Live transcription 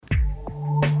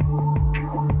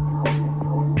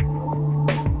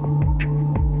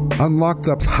Unlock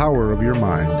the power of your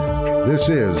mind. This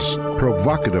is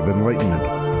Provocative Enlightenment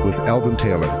with Eldon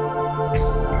Taylor.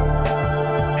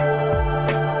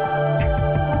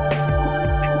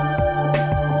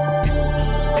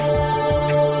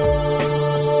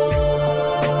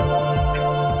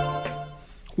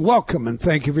 Welcome and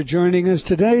thank you for joining us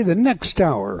today. The next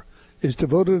hour is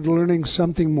devoted to learning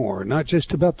something more, not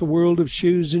just about the world of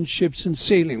shoes and ships and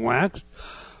sealing wax,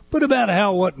 but about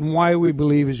how, what, and why we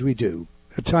believe as we do.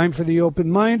 A time for the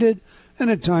open-minded and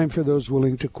a time for those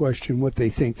willing to question what they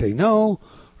think they know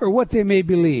or what they may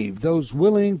believe, those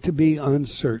willing to be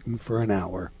uncertain for an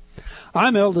hour.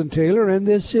 I'm Eldon Taylor, and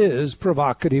this is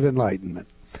Provocative Enlightenment.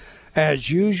 As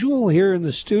usual, here in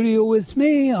the studio with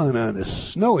me on a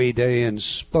snowy day in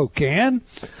Spokane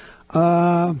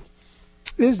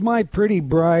is my pretty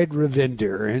bride,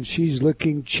 Ravinder, and she's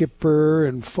looking chipper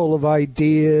and full of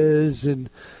ideas and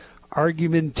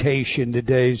argumentation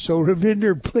today. So,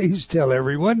 Ravinder, please tell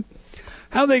everyone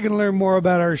how they can learn more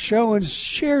about our show and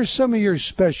share some of your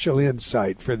special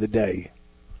insight for the day.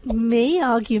 Me,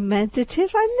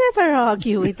 argumentative? I never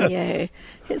argue with you.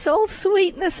 It's all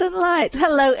sweetness and light.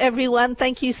 Hello, everyone.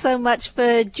 Thank you so much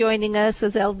for joining us.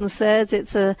 As Eldon says,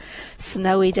 it's a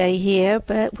snowy day here,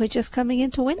 but we're just coming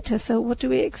into winter. So what do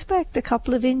we expect? A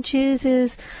couple of inches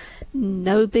is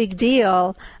no big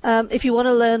deal. If you want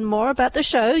to learn more about the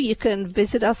show, you can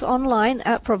visit us online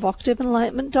at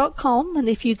provocativeenlightenment.com. And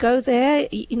if you go there,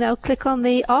 click on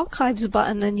the archives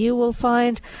button and you will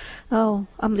find, I'm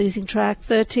losing track,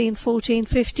 13, 14,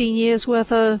 15 years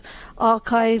worth of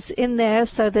archives in there.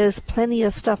 So there's plenty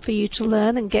of stuff for you to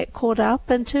learn and get caught up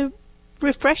and to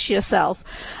refresh yourself.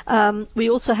 We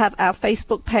also have our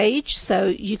Facebook page, so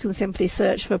you can simply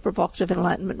search for Provocative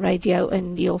Enlightenment Radio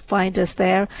and you'll find us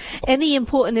there. Any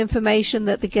important information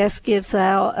that the guest gives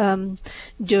out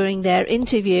during their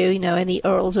interview, any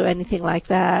URLs or anything like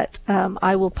that,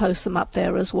 I will post them up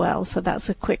there as well. So that's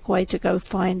a quick way to go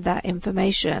find that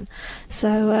information.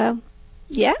 So,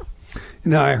 yeah.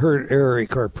 I heard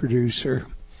Eric, our producer,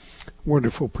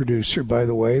 wonderful producer, by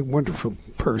the way, wonderful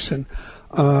person,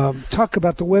 talk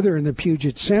about the weather in the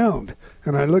Puget Sound.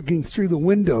 And I'm looking through the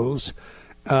windows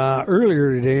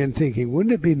earlier today and thinking,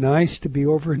 wouldn't it be nice to be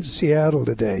over in Seattle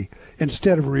today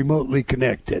instead of remotely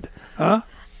connected? Huh?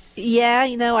 Yeah,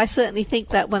 I certainly think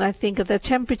that when I think of the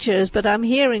temperatures, but I'm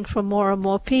hearing from more and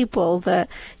more people that,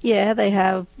 they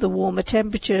have the warmer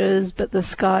temperatures, but the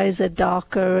skies are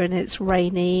darker and it's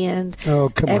rainy and oh,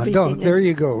 come on, don't. There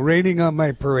you go, raining on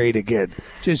my parade again.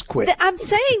 Just quit. I'm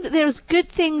saying that there's good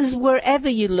things wherever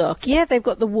you look. Yeah, they've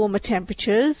got the warmer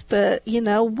temperatures, but,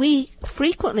 we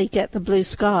frequently get the blue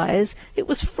skies. It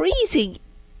was freezing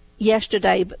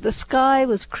yesterday, but the sky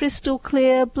was crystal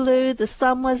clear blue, the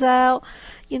sun was out.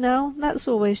 That's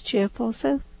always cheerful.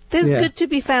 So there's good to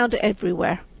be found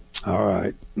everywhere. All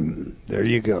right. There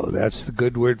you go. That's the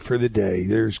good word for the day.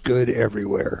 There's good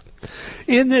everywhere.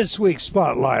 In this week's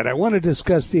Spotlight, I want to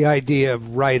discuss the idea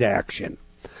of right action.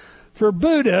 For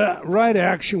Buddha, right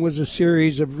action was a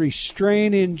series of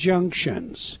restraint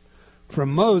injunctions.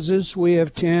 From Moses, we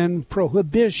have 10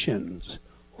 prohibitions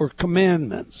or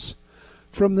commandments.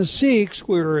 From the Sikhs,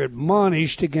 we are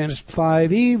admonished against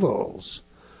 5 evils.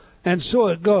 And so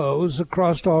it goes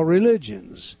across all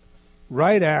religions.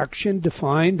 Right action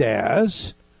defined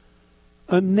as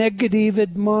a negative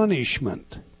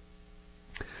admonishment.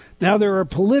 Now, there are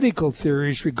political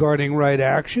theories regarding right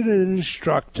action that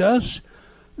instruct us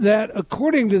that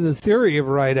according to the theory of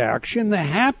right action, the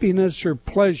happiness or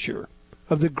pleasure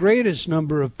of the greatest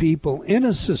number of people in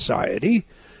a society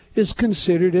is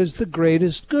considered as the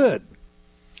greatest good.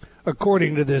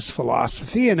 According to this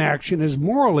philosophy, an action is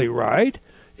morally right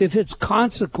if its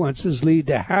consequences lead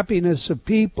to happiness of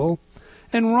people,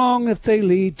 and wrong if they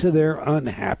lead to their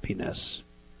unhappiness.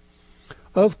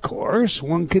 Of course,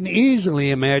 one can easily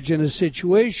imagine a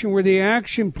situation where the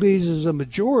action pleases a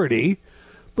majority,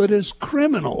 but is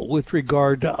criminal with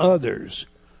regard to others,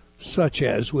 such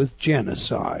as with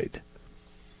genocide.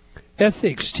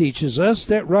 Ethics teaches us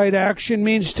that right action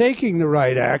means taking the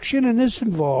right action, and this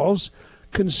involves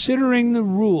considering the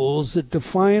rules that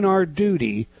define our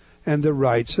duty and the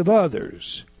rights of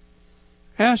others.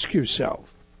 Ask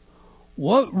yourself,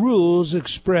 what rules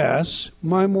express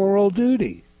my moral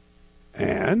duty?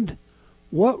 And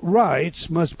what rights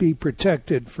must be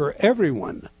protected for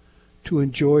everyone to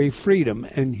enjoy freedom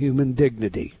and human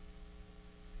dignity?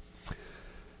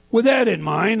 With that in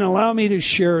mind, allow me to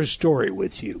share a story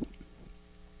with you.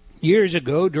 Years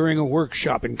ago, during a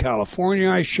workshop in California,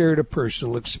 I shared a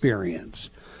personal experience.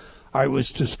 I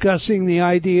was discussing the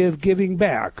idea of giving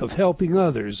back, of helping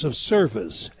others, of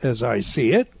service, as I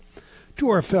see it, to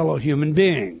our fellow human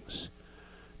beings.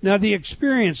 Now, the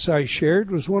experience I shared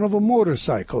was one of a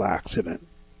motorcycle accident.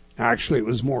 Actually, it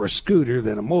was more a scooter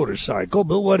than a motorcycle,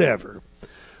 but whatever.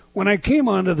 When I came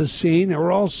onto the scene, there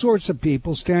were all sorts of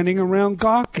people standing around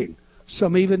gawking,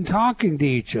 some even talking to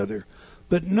each other,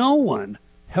 but no one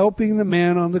helping the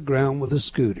man on the ground with a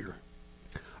scooter.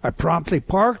 I promptly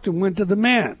parked and went to the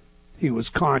man. He was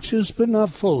conscious, but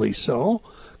not fully so,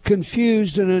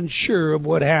 confused and unsure of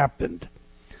what happened.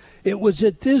 It was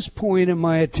at this point in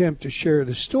my attempt to share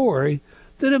the story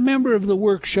that a member of the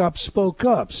workshop spoke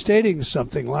up, stating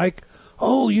something like,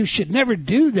 "Oh, you should never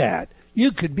do that.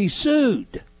 You could be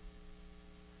sued."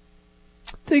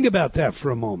 Think about that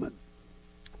for a moment.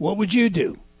 What would you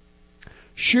do?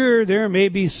 Sure, there may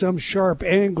be some sharp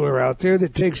angler out there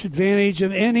that takes advantage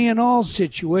of any and all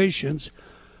situations,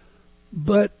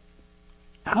 but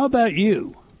how about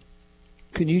you?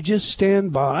 Can you just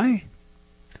stand by?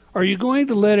 Are you going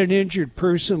to let an injured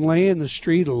person lay in the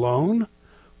street alone,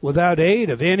 without aid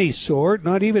of any sort,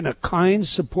 not even a kind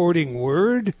supporting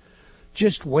word?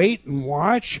 Just wait and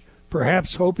watch,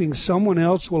 perhaps hoping someone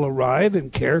else will arrive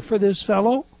and care for this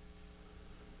fellow?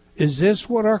 Is this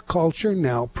what our culture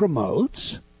now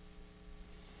promotes?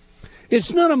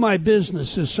 It's none of my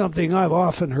business is something I've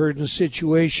often heard in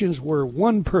situations where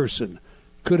one person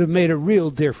could have made a real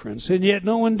difference, and yet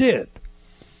no one did.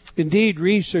 Indeed,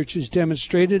 research has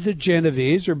demonstrated the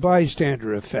Genovese or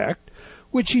bystander effect,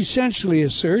 which essentially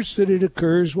asserts that it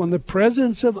occurs when the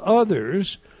presence of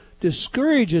others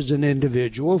discourages an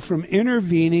individual from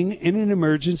intervening in an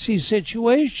emergency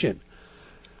situation.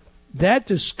 That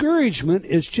discouragement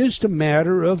is just a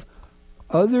matter of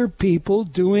other people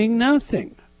doing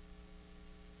nothing.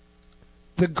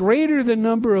 The greater the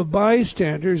number of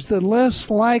bystanders, the less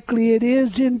likely it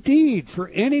is indeed for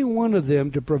any one of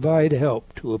them to provide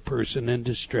help to a person in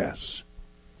distress.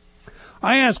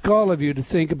 I ask all of you to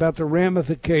think about the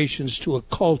ramifications to a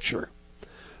culture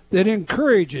that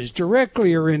encourages,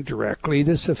 directly or indirectly,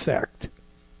 this effect.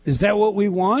 Is that what we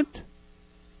want?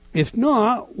 If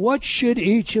not, what should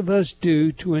each of us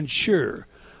do to ensure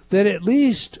that at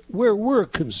least where we're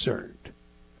concerned,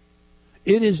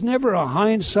 it is never a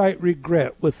hindsight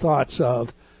regret with thoughts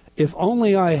of, if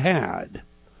only I had,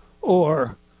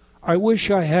 or I wish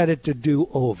I had it to do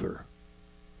over.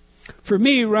 For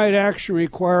me, right action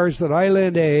requires that I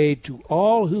lend aid to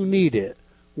all who need it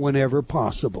whenever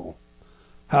possible.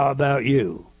 How about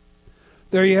you?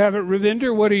 There you have it,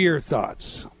 Ravinder. What are your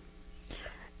thoughts?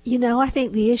 You know, I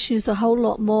think the issue's a whole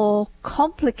lot more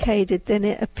complicated than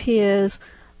it appears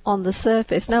on the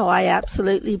surface. No, I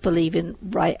absolutely believe in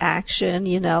right action.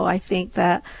 You know, I think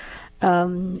that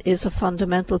is a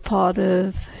fundamental part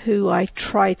of who I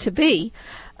try to be.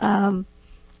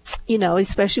 You know,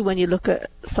 especially when you look at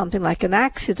something like an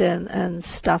accident and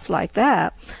stuff like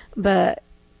that. But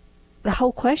the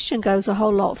whole question goes a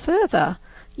whole lot further.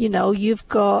 You know, you've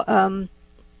got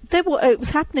it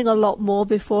was happening a lot more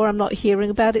before. I'm not hearing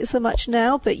about it so much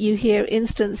now, but you hear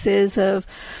instances of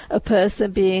a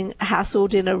person being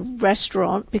hassled in a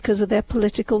restaurant because of their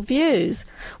political views.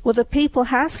 Well, the people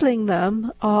hassling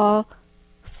them are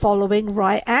following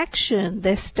right action.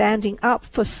 They're standing up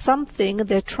for something.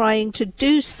 They're trying to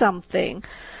do something.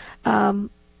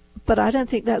 But I don't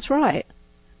think that's right.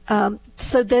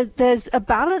 So there's a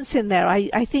balance in there.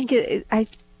 I think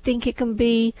it can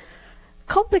be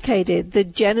complicated. The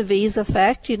Genovese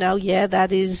effect, you know, yeah,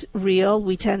 that is real.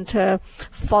 We tend to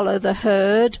follow the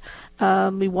herd.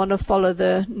 We want to follow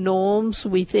the norms.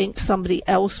 We think somebody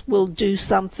else will do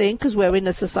something because we're in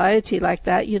a society like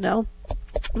that, you know.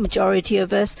 Majority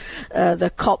of us,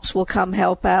 the cops will come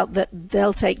help out, that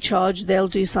they'll take charge, they'll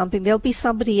do something. There'll be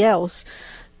somebody else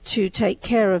to take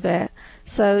care of it.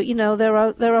 So, you know, there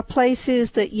are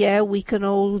places that, yeah, we can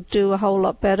all do a whole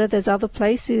lot better. There's other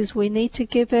places we need to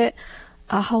give it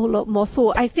a whole lot more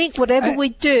thought. I think whatever we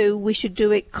do, we should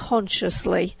do it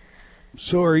consciously.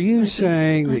 So are you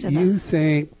saying that you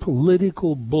think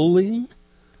political bullying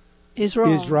is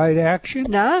wrong? Is right action?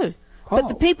 No. But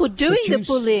the people doing the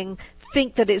bullying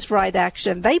think that it's right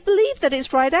action. They believe that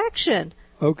it's right action.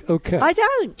 Okay. I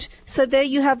don't. So there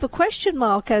you have the question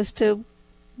mark as to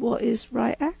what is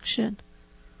right action.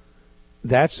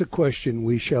 That's a question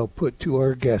we shall put to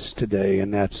our guests today,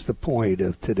 and that's the point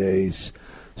of today's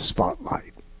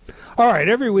Spotlight. All right,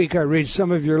 every week I read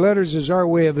some of your letters as our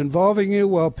way of involving you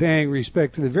while paying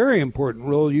respect to the very important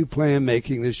role you play in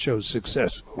making this show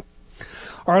successful.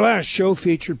 Our last show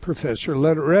featured Professor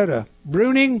Loretta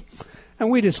Bruning, and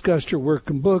we discussed her work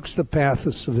and books, The Path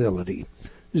of Civility.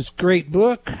 This great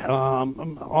book,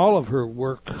 all of her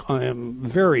work I am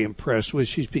very impressed with.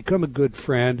 She's become a good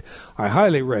friend. I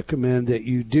highly recommend that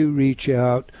you do reach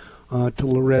out to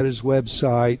Loretta's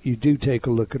website. You do take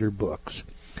a look at her books.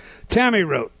 Tammy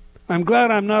wrote, I'm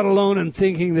glad I'm not alone in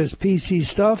thinking this PC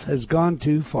stuff has gone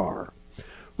too far.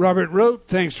 Robert wrote,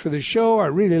 thanks for the show. I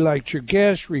really liked your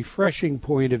guest. Refreshing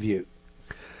point of view.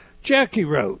 Jackie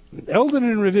wrote, Eldon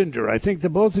and Ravinder, I think the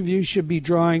both of you should be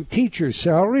drawing teacher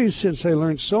salaries since I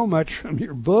learned so much from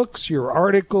your books, your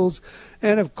articles,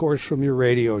 and of course from your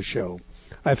radio show.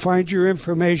 I find your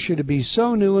information to be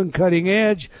so new and cutting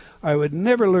edge, I would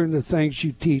never learn the things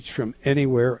you teach from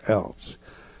anywhere else.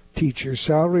 Teacher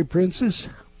salary, Princess?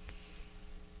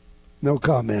 No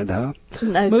comment, huh?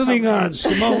 No Moving comment. on,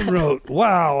 Simone wrote,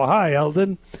 wow, hi,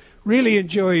 Eldon. Really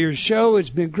enjoy your show.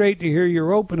 It's been great to hear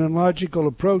your open and logical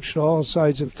approach to all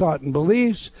sides of thought and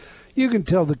beliefs. You can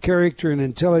tell the character and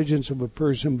intelligence of a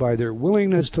person by their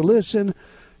willingness to listen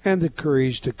and the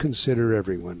courage to consider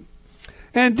everyone.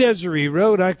 And Desiree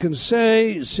wrote, I can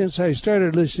say, since I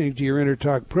started listening to your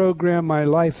InterTalk program, my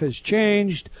life has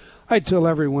changed. I tell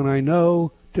everyone I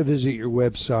know to visit your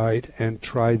website and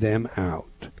try them out.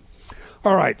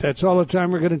 All right, that's all the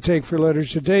time we're going to take for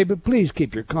letters today, but please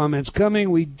keep your comments coming.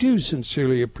 We do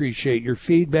sincerely appreciate your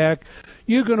feedback.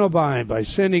 You can opine by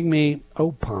sending me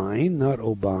opine, not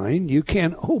obine. You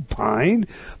can opine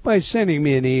by sending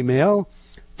me an email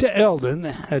to Eldon,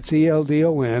 that's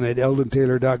ELDON, at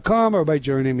eldontaylor.com, or by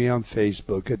joining me on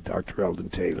Facebook at Dr. Eldon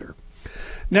Taylor.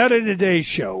 Now to today's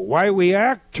show, Why We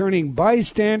Act, Turning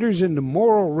Bystanders into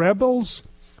Moral Rebels,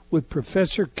 with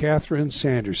Professor Catherine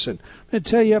Sanderson. I'm going to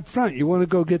tell you up front, you want to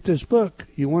go get this book.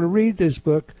 You want to read this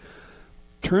book,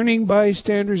 Turning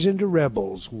Bystanders into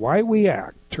Rebels, Why We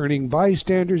Act, Turning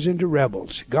Bystanders into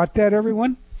Rebels. You got that,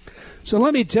 everyone? So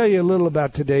let me tell you a little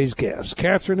about today's guest.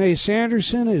 Catherine A.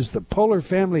 Sanderson is the Polar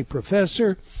Family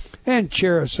Professor and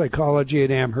Chair of Psychology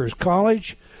at Amherst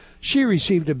College. She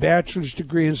received a bachelor's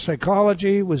degree in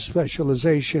psychology with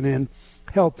specialization in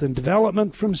health and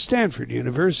development from Stanford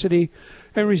University,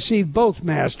 and received both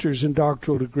master's and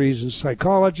doctoral degrees in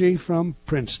psychology from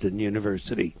Princeton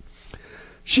University.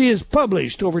 She has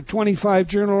published over 25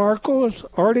 journal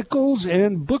articles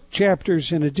and book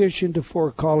chapters in addition to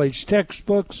 4 college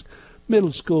textbooks,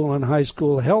 middle school and high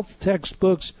school health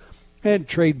textbooks, and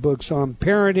trade books on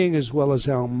parenting, as well as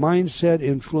how mindset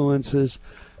influences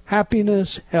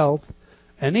happiness, health,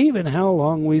 and even how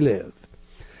long we live.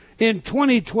 In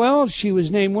 2012, she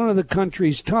was named one of the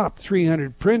country's top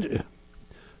 300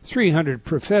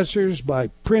 professors by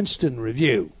Princeton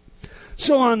Review.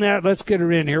 So on that, let's get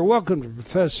her in here. Welcome,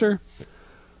 Professor.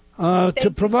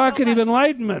 To Provocative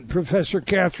Enlightenment, Professor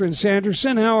Catherine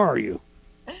Sanderson. How are you?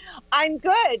 I'm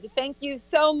good. Thank you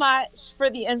so much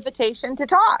for the invitation to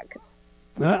talk.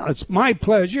 It's my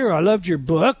pleasure. I loved your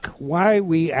book, Why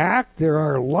We Act. There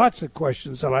are lots of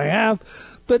questions that I have.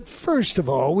 But first of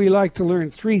all, we like to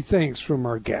learn 3 things from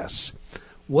our guests.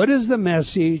 What is the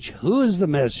message? Who is the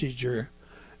messenger?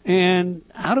 And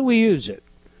how do we use it?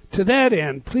 To that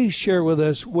end, please share with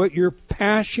us what you're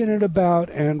passionate about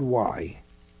and why.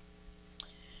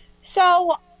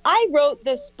 So I wrote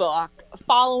this book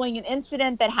following an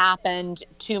incident that happened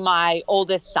to my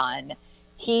oldest son.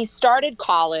 He started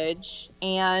college,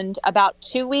 and about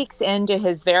 2 weeks into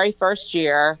his very first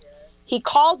year, he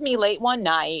called me late one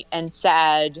night and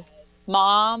said,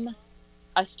 Mom,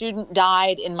 a student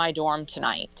died in my dorm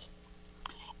tonight.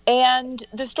 And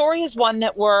the story is one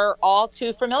that we're all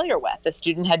too familiar with. The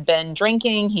student had been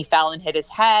drinking, he fell and hit his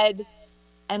head,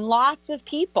 and lots of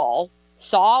people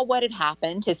saw what had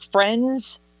happened. His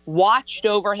friends watched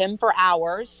over him for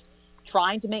hours,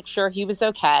 trying to make sure he was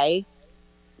okay.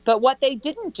 But what they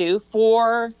didn't do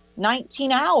for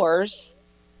 19 hours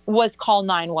was call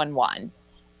 911.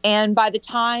 And by the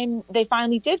time they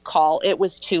finally did call, it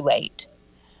was too late.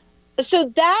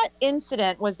 So that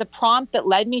incident was the prompt that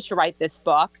led me to write this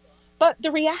book. But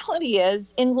the reality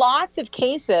is, in lots of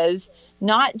cases,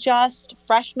 not just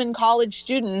freshman college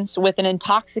students with an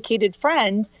intoxicated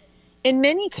friend, in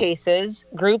many cases,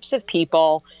 groups of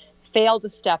people fail to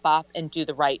step up and do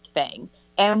the right thing.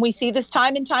 And we see this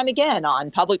time and time again on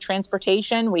public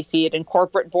transportation. We see it in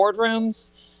corporate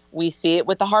boardrooms. We see it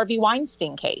with the Harvey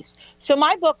Weinstein case. So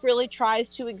my book really tries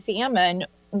to examine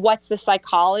what's the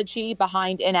psychology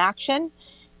behind inaction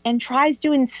and tries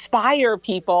to inspire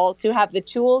people to have the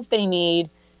tools they need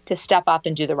to step up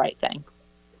and do the right thing.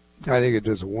 I think it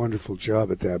does a wonderful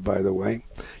job at that, by the way.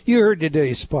 You heard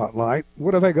today's Spotlight.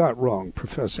 What have I got wrong,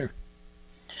 Professor?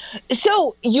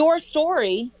 So your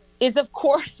story is, of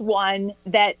course, one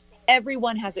that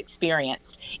everyone has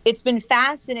experienced. It's been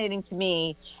fascinating to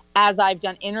me as I've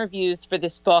done interviews for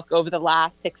this book over the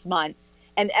last 6 months.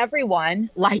 And everyone,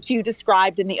 like you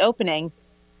described in the opening,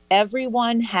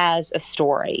 everyone has a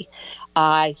story.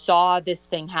 I saw this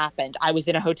thing happen. I was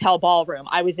in a hotel ballroom.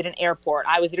 I was at an airport.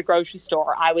 I was at a grocery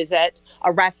store. I was at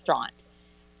a restaurant.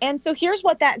 And so here's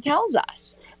what that tells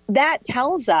us. That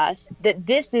tells us that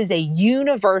this is a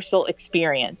universal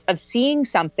experience of seeing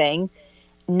something,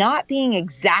 not being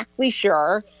exactly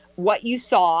sure what you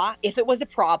saw, if it was a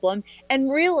problem, and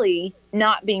really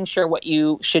not being sure what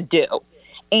you should do.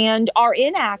 And our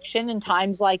inaction in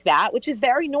times like that, which is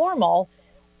very normal,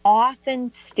 often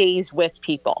stays with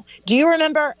people. Do you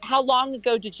remember, how long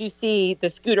ago did you see the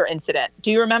scooter incident?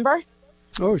 Do you remember?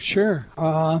 Oh, sure.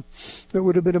 It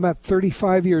would have been about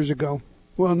 35 years ago.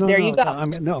 Well, no, there you go.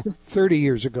 No, 30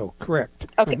 years ago. Correct.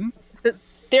 Okay. Mm-hmm. So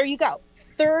there you go.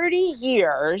 30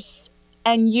 years,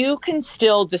 and you can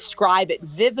still describe it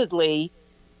vividly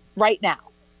right now.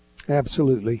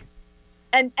 Absolutely.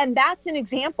 And that's an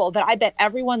example that I bet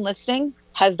everyone listening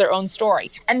has their own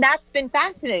story. And that's been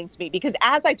fascinating to me, because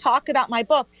as I talk about my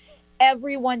book,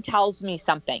 everyone tells me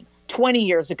something 20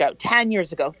 years ago, 10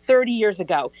 years ago, 30 years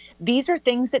ago. These are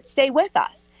things that stay with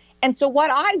us. And so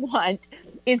what I want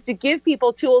is to give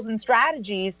people tools and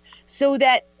strategies so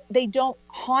that they don't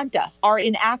haunt us. Our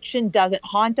inaction doesn't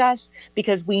haunt us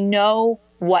because we know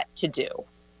what to do.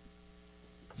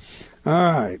 All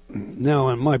right. Now,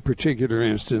 in my particular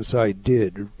instance, I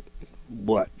did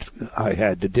what I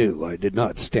had to do. I did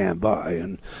not stand by.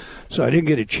 And so I didn't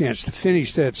get a chance to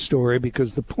finish that story,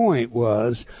 because the point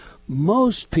was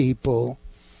most people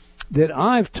that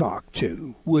I've talked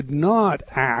to would not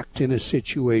act in a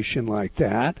situation like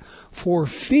that for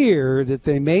fear that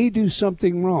they may do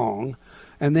something wrong,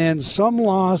 and then some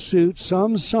lawsuit,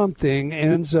 something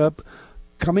ends up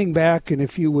coming back and,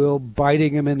 if you will,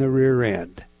 biting them in the rear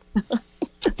end.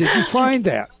 Did you find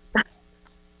that?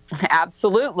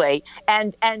 Absolutely.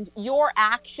 And your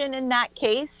action in that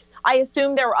case, I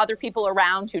assume there were other people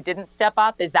around who didn't step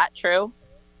up. Is that true?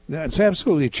 That's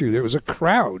absolutely true. There was a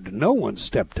crowd. No one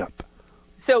stepped up.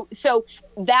 So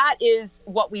that is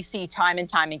what we see time and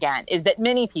time again, is that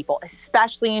many people,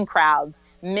 especially in crowds,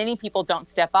 many people don't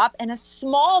step up, and a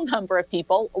small number of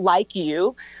people like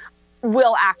you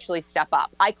will actually step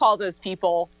up. I call those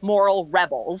people moral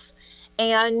rebels,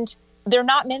 and there are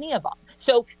not many of them.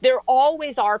 So there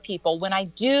always are people. When I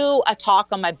do a talk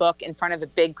on my book in front of a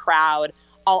big crowd,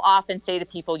 I'll often say to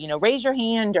people, raise your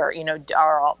hand, or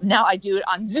now I do it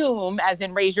on Zoom, as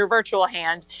in raise your virtual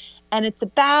hand. And it's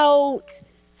about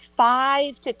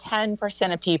 5 to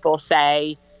 10% of people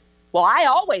say, well, I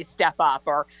always step up,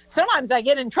 or sometimes I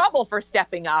get in trouble for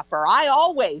stepping up, or I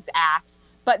always act.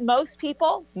 But most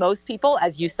people,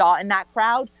 as you saw in that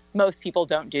crowd, most people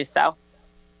don't do so.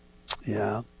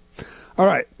 Yeah. All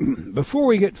right. Before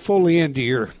we get fully into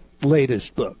your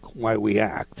latest book, Why We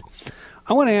Act,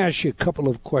 I want to ask you a couple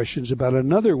of questions about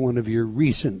another one of your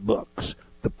recent books,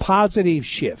 The Positive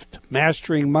Shift,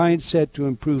 Mastering Mindset to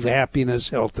Improve Happiness,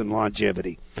 Health, and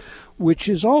Longevity, which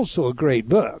is also a great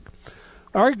book.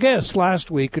 Our guest last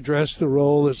week addressed the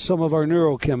role that some of our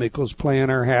neurochemicals play in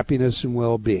our happiness and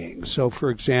well-being. So, for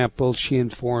example, she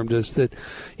informed us that,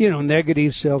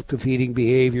 negative self-defeating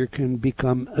behavior can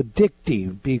become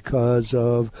addictive because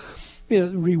of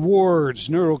rewards,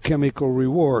 neurochemical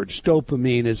rewards.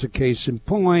 Dopamine is a case in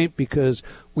point, because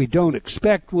we don't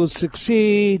expect we'll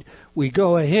succeed. We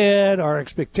go ahead. Our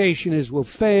expectation is we'll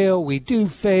fail. We do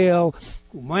fail.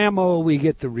 Whammo, we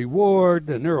get the reward,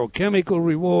 the neurochemical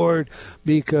reward,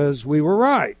 because we were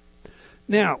right.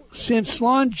 Now, since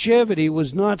longevity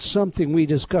was not something we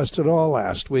discussed at all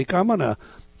last week, I'm going to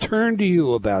turn to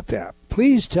you about that.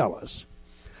 Please tell us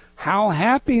how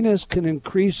happiness can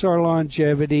increase our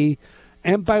longevity,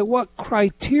 and by what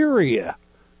criteria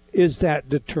is that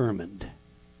determined?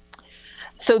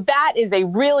 So that is a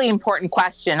really important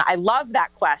question. I love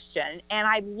that question. And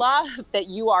I love that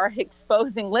you are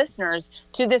exposing listeners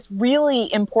to this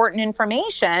really important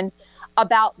information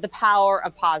about the power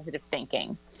of positive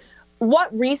thinking.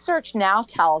 What research now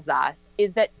tells us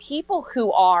is that people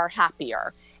who are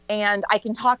happier, and I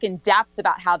can talk in depth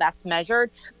about how that's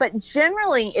measured, but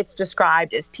generally it's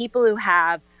described as people who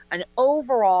have an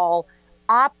overall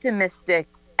optimistic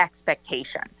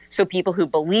expectation. So people who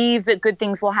believe that good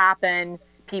things will happen,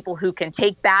 people who can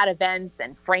take bad events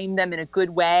and frame them in a good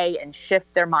way and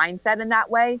shift their mindset in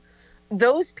that way,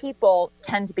 those people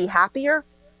tend to be happier,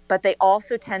 but they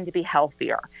also tend to be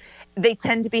healthier. They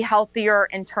tend to be healthier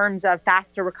in terms of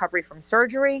faster recovery from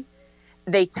surgery.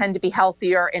 They tend to be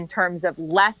healthier in terms of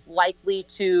less likely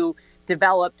to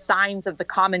develop signs of the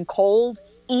common cold,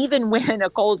 even when a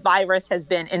cold virus has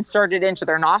been inserted into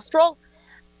their nostril.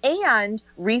 And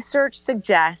research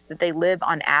suggests that they live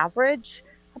on average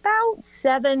about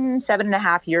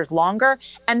 7.5 years longer.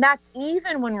 And that's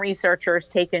even when researchers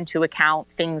take into account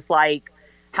things like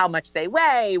how much they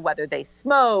weigh, whether they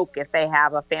smoke, if they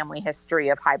have a family history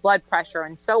of high blood pressure,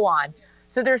 and so on.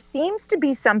 So there seems to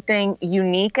be something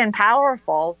unique and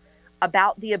powerful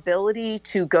about the ability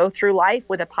to go through life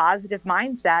with a positive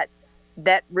mindset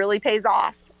that really pays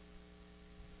off.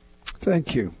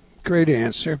 Thank you. Great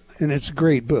answer. And it's a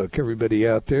great book, everybody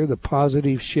out there, The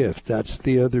Positive Shift. That's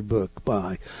the other book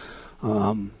by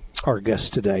our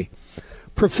guest today.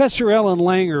 Professor Ellen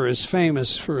Langer is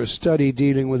famous for a study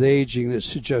dealing with aging that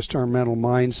suggests our mental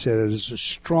mindset has a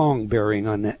strong bearing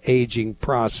on the aging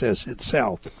process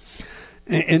itself.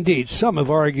 Indeed, some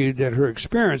have argued that her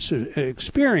experience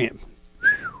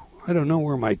I don't know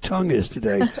where my tongue is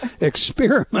today.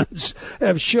 Experiments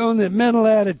have shown that mental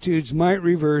attitudes might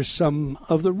reverse some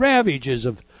of the ravages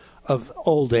of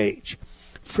old age.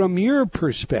 From your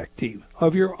perspective,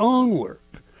 of your own work,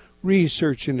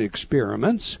 research, and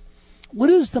experiments,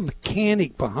 what is the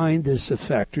mechanic behind this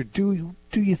effect, or do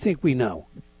you think we know?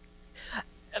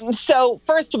 So,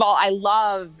 first of all, I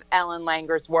love Ellen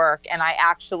Langer's work, and I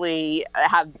actually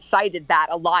have cited that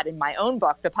a lot in my own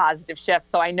book, The Positive Shift.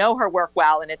 So I know her work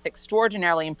well, and it's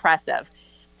extraordinarily impressive.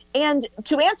 And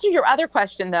to answer your other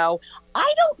question, though,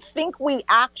 I don't think we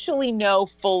actually know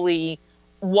fully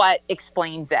what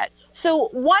explains it. So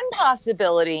one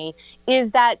possibility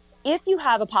is that if you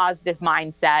have a positive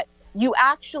mindset, you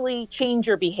actually change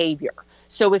your behavior.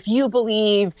 So if you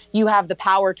believe you have the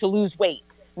power to lose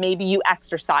weight, maybe you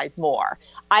exercise more.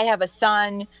 I have a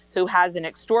son who has an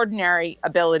extraordinary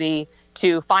ability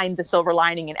to find the silver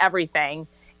lining in everything.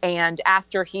 And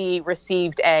after he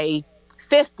received a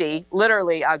 50,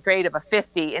 literally a grade of a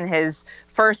 50 in his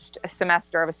first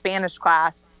semester of a Spanish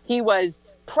class, he was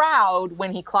proud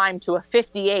when he climbed to a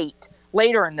 58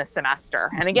 later in the semester.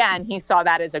 And again, he saw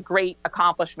that as a great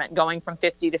accomplishment, going from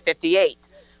 50 to 58,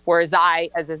 whereas I,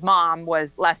 as his mom,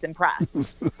 was less impressed.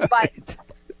 Right.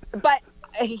 But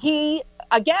he,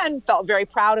 again, felt very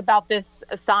proud about this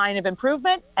sign of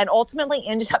improvement and ultimately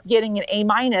ended up getting an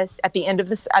A- at the end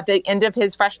of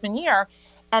his freshman year.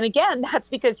 And again, that's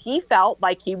because he felt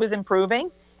like he was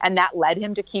improving, and that led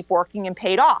him to keep working and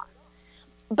paid off.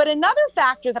 But another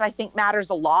factor that I think matters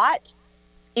a lot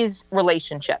is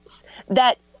relationships.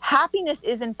 That happiness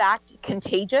is, in fact,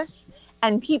 contagious,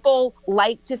 and people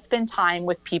like to spend time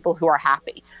with people who are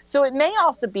happy. So it may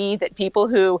also be that people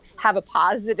who have a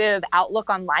positive outlook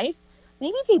on life,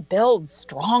 maybe they build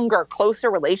stronger, closer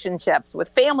relationships with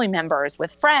family members,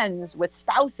 with friends, with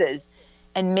spouses,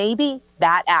 and maybe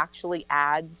that actually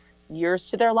adds years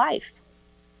to their life.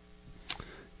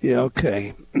 Yeah,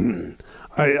 okay.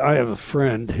 I have a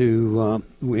friend who,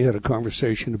 we had a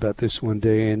conversation about this one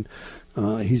day, and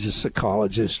he's a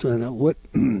psychologist,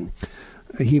 and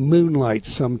he moonlights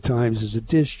sometimes as a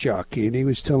disc jockey, and he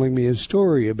was telling me a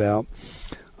story about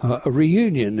a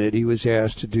reunion that he was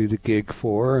asked to do the gig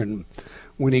for, and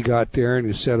when he got there and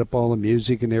he set up all the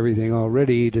music and everything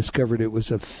already, he discovered it was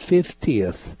a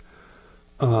 50th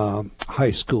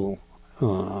high school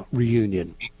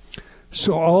reunion.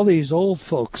 So all these old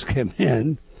folks came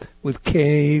in with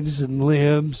canes and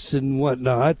limps and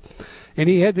whatnot, and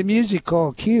he had the music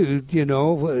all cued,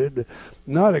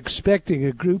 not expecting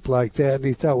a group like that. And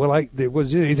he thought, well, there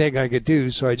wasn't anything I could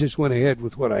do, so I just went ahead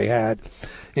with what I had.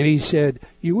 And he said,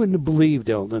 you wouldn't have believed,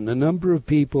 Eldon, the number of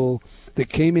people that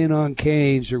came in on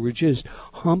canes or were just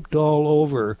humped all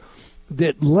over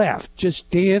that left, just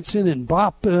dancing and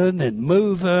bopping and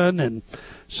moving. And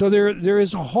so there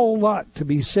is a whole lot to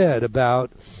be said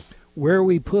about where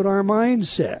we put our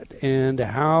mindset and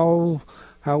how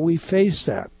we face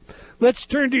that. Let's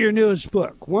turn to your newest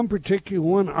book. One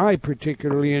I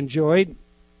particularly enjoyed.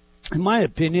 In my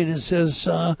opinion, it says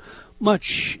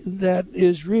much that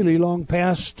is really long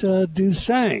past due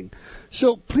saying.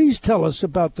 So please tell us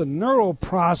about the neural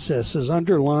processes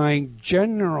underlying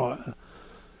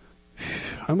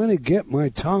I'm going to get my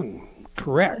tongue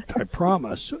correct, I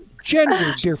promise.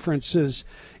 Gender differences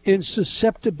in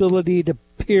susceptibility to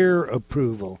peer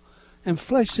approval. And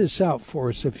flesh this out for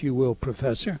us, if you will,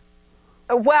 Professor.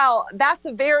 Well, that's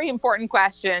a very important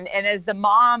question. And as the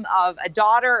mom of a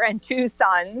daughter and two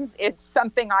sons, it's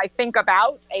something I think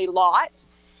about a lot.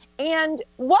 And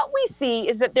what we see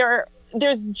is that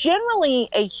there's generally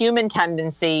a human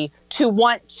tendency to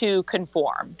want to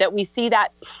conform, that we see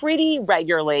that pretty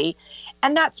regularly.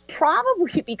 And that's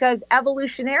probably because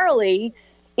evolutionarily,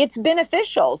 it's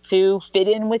beneficial to fit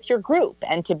in with your group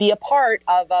and to be a part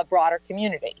of a broader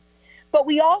community. But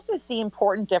we also see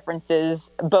important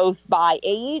differences both by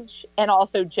age and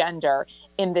also gender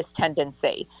in this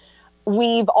tendency.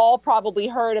 We've all probably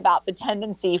heard about the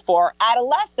tendency for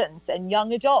adolescents and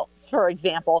young adults, for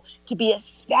example, to be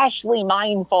especially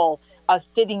mindful of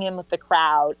fitting in with the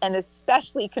crowd and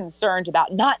especially concerned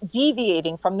about not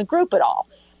deviating from the group at all.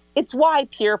 It's why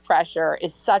peer pressure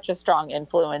is such a strong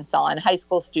influence on high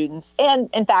school students and,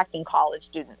 in fact, in college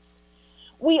students.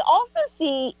 We also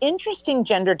see interesting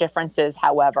gender differences,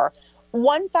 however.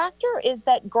 One factor is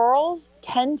that girls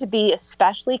tend to be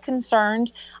especially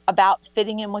concerned about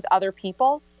fitting in with other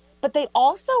people, but they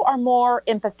also are more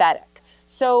empathetic.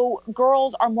 So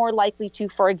girls are more likely to,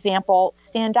 for example,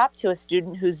 stand up to a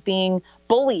student who's being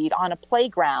bullied on a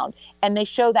playground, and they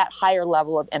show that higher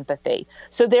level of empathy.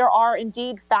 So there are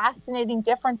indeed fascinating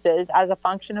differences as a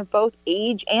function of both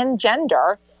age and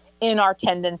gender in our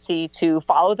tendency to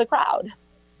follow the crowd.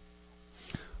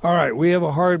 All right, we have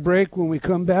a hard break. When we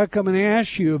come back, I'm going to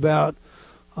ask you about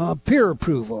peer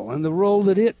approval and the role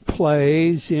that it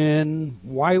plays in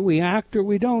why we act or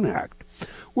we don't act.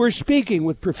 We're speaking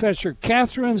with Professor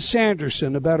Catherine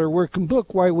Sanderson about her work and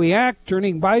book, Why We Act,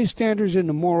 Turning Bystanders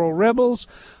into Moral Rebels.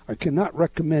 I cannot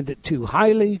recommend it too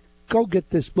highly. Go get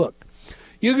this book.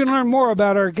 You can learn more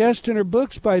about our guest and her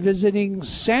books by visiting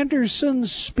Sanderson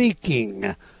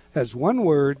Speaking. As one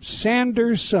word,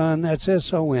 Sanderson, that's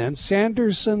S-O-N,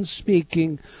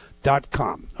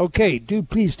 sandersonspeaking.com. Okay, do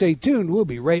please stay tuned. We'll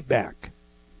be right back.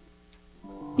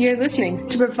 You're listening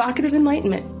to Provocative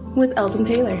Enlightenment with Eldon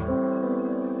Taylor.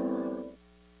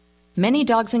 Many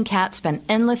dogs and cats spend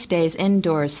endless days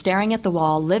indoors staring at the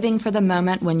wall, living for the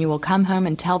moment when you will come home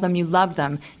and tell them you love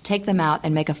them, take them out,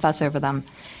 and make a fuss over them.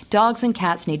 Dogs and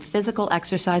cats need physical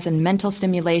exercise and mental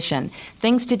stimulation,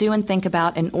 things to do and think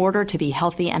about in order to be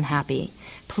healthy and happy.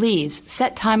 Please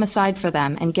set time aside for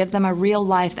them and give them a real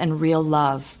life and real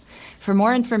love. For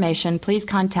more information, please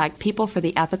contact People for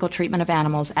the Ethical Treatment of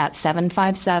Animals at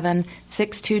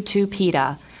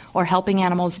 757-622-PETA or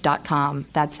helpinganimals.com.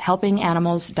 That's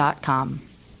helpinganimals.com.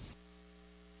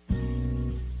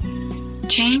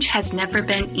 Change has never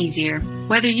been easier.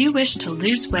 Whether you wish to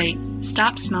lose weight,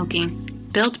 stop smoking,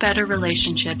 build better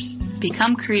relationships,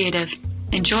 become creative,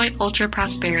 enjoy ultra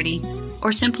prosperity,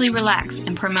 or simply relax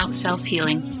and promote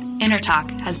self-healing,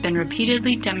 InnerTalk has been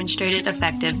repeatedly demonstrated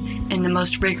effective in the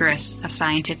most rigorous of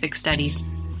scientific studies.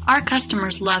 Our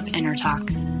customers love InnerTalk.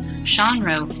 Sean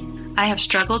wrote, I have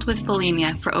struggled with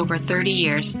bulimia for over 30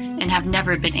 years and have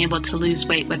never been able to lose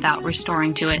weight without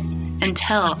restoring to it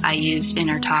until I used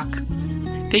InnerTalk.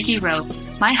 Vicky wrote,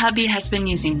 my hubby has been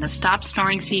using the Stop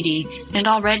Snoring CD and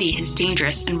already his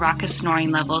dangerous and raucous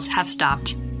snoring levels have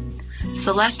stopped.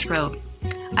 Celeste wrote,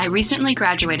 I recently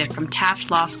graduated from Taft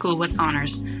Law School with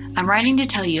honors. I'm writing to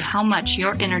tell you how much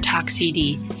your InnerTalk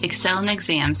CD, Excel in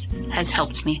Exams, has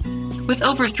helped me. With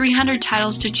over 300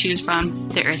 titles to choose from,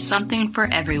 there is something for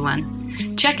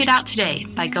everyone. Check it out today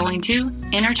by going to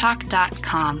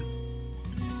InnerTalk.com.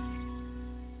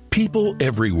 People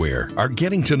everywhere are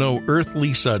getting to know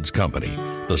Earthly Suds Company,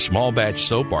 the small batch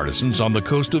soap artisans on the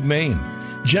coast of Maine.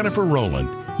 Jennifer Rowland,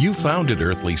 you founded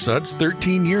Earthly Suds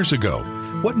 13 years ago.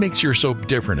 What makes your soap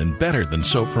different and better than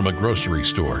soap from a grocery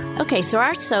store? Okay, so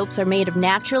our soaps are made of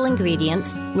natural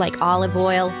ingredients like olive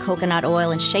oil, coconut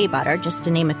oil, and shea butter, just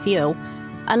to name a few.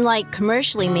 Unlike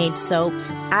commercially made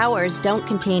soaps, ours don't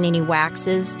contain any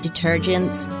waxes,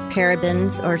 detergents,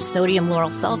 parabens, or sodium lauryl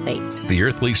sulfates. The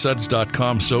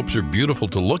EarthlySuds.com soaps are beautiful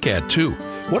to look at, too.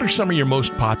 What are some of your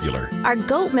most popular? Our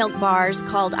goat milk bars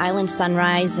called Island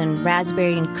Sunrise and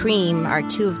Raspberry and Cream are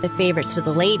two of the favorites for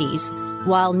the ladies,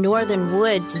 while Northern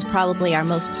Woods is probably our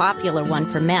most popular one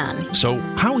for men. So,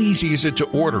 how easy is it to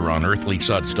order on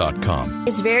EarthlySuds.com?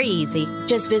 It's very easy.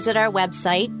 Just visit our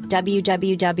website,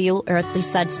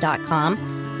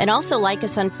 www.earthlysuds.com, and also like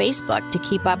us on Facebook to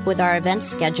keep up with our event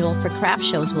schedule for craft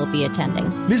shows we'll be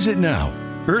attending. Visit now,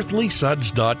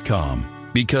 EarthlySuds.com,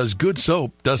 because good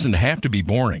soap doesn't have to be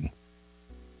boring.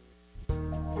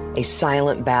 A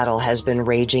silent battle has been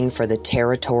raging for the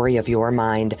territory of your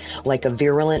mind. Like a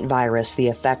virulent virus, the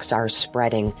effects are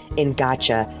spreading. In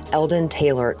Gotcha, Eldon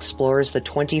Taylor explores the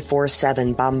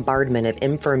 24/7 bombardment of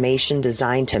information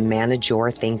designed to manage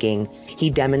your thinking. He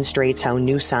demonstrates how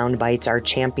new sound bites are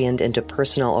championed into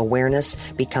personal awareness,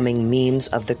 becoming memes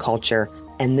of the culture.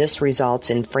 And this results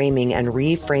in framing and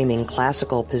reframing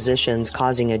classical positions,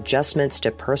 causing adjustments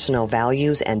to personal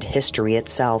values and history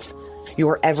itself.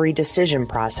 Your every decision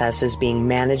process is being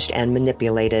managed and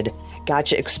manipulated.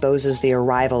 Gotcha exposes the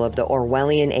arrival of the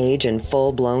Orwellian age in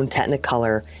full-blown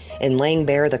technicolor. In laying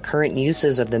bare the current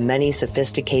uses of the many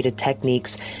sophisticated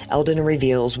techniques, Eldon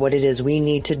reveals what it is we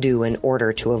need to do in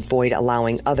order to avoid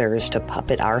allowing others to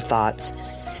puppet our thoughts.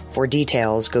 For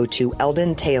details, go to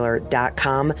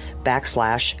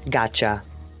eldontaylor.com/gotcha.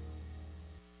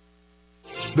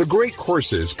 The great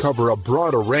courses cover a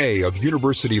broad array of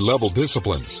university-level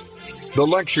disciplines. The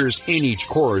lectures in each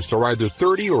course are either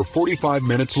 30 or 45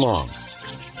 minutes long.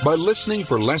 By listening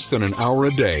for less than an hour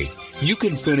a day, you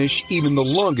can finish even the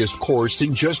longest course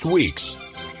in just weeks.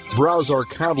 Browse our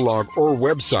catalog or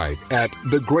website at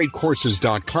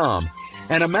thegreatcourses.com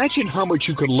and imagine how much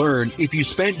you could learn if you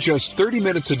spent just 30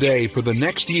 minutes a day for the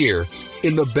next year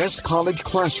in the best college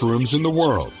classrooms in the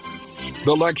world.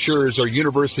 The lecturers are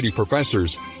university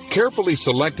professors carefully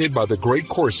selected by the Great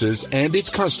Courses and its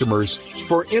customers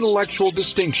for intellectual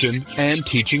distinction and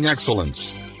teaching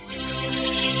excellence.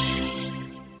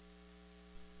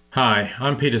 Hi,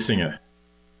 I'm Peter Singer.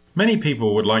 Many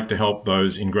people would like to help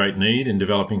those in great need in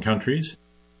developing countries,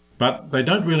 but they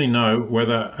don't really know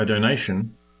whether a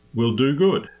donation will do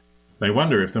good. They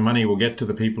wonder if the money will get to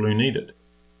the people who need it.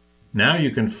 Now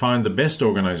you can find the best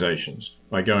organizations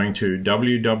by going to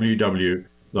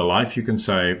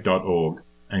www.thelifeyoucansave.org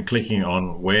and clicking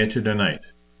on Where to Donate.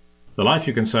 The Life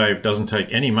You Can Save doesn't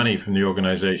take any money from the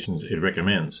organizations it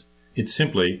recommends. It's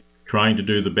simply trying to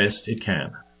do the best it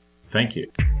can. Thank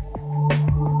you.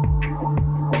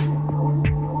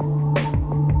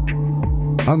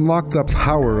 Unlock the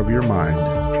power of your mind.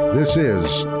 This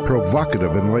is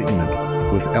Provocative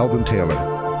Enlightenment with Eldon Taylor.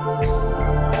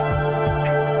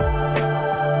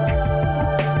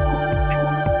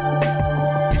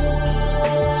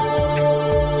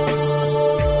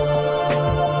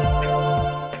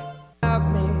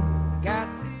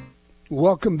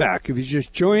 Welcome back. If you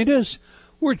just joined us,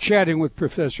 we're chatting with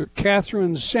Professor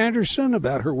Catherine Sanderson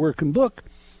about her work and book,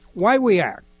 Why We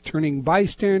Act, Turning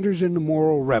Bystanders into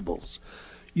Moral Rebels.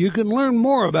 You can learn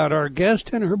more about our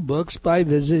guest and her books by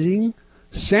visiting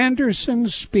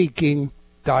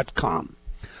sandersonspeaking.com.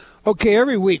 Okay,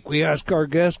 every week we ask our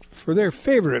guests for their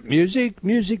favorite music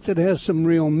that has some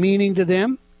real meaning to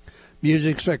them.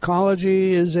 Music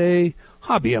psychology is a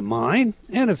hobby of mine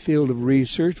and a field of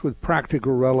research with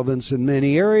practical relevance in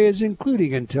many areas,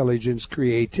 including intelligence,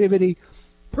 creativity,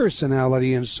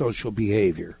 personality, and social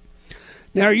behavior.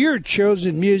 Now, your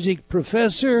chosen music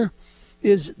professor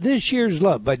is This Year's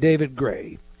Love by David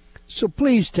Gray. So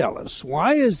please tell us,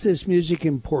 why is this music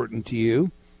important to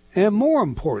you? And more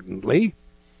importantly,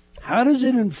 how does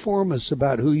it inform us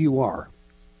about who you are?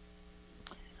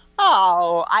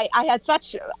 Oh, I had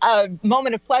such a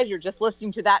moment of pleasure just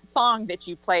listening to that song that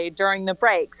you played during the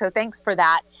break. So thanks for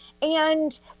that.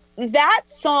 And that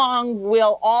song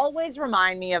will always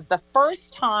remind me of the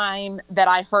first time that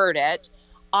I heard it.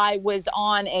 I was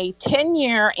on a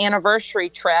 10-year anniversary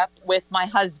trip with my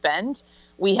husband.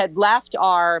 We had left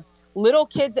our little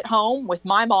kids at home with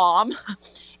my mom,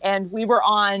 and we were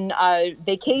on a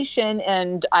vacation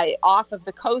off of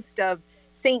the coast of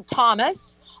St.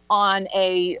 Thomas on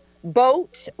a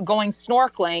boat going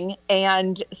snorkeling,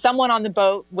 and someone on the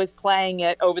boat was playing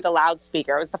it over the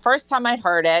loudspeaker. It was the first time I'd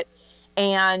heard it.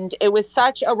 And it was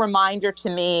such a reminder to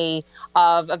me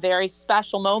of a very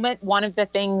special moment. One of the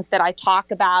things that I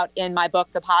talk about in my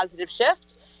book, The Positive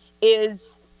Shift,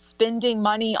 is spending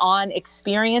money on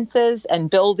experiences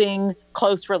and building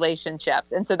close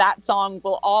relationships. And so that song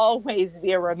will always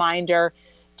be a reminder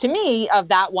to me of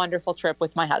that wonderful trip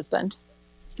with my husband.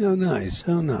 Oh, nice.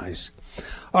 Oh, nice.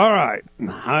 All right.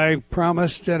 I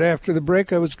promised that after the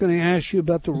break I was going to ask you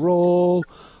about the role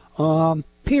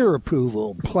peer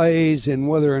approval plays in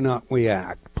whether or not we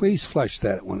act. Please flesh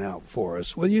that one out for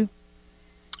us, will you?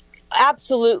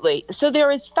 Absolutely. So there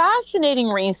is fascinating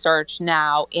research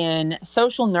now in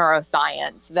social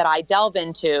neuroscience that I delve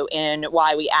into in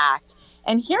Why We Act.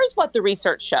 And here's what the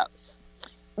research shows.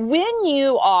 When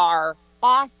you are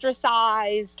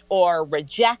ostracized or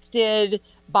rejected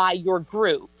by your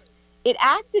group, it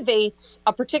activates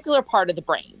a particular part of the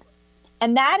brain.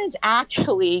 And that is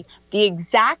actually the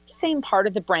exact same part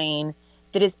of the brain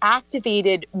that is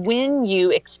activated when you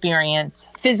experience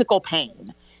physical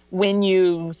pain, when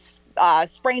you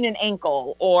sprain an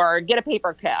ankle or get a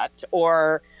paper cut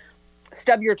or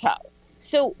stub your toe.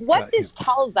 So what this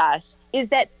tells us is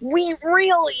that we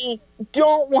really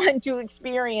don't want to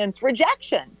experience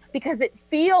rejection because it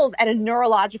feels at a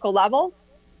neurological level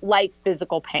like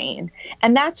physical pain.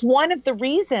 And that's one of the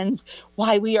reasons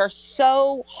why we are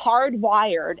so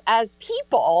hardwired as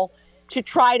people to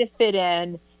try to fit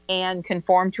in and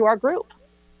conform to our group.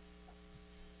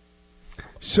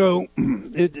 So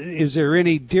is there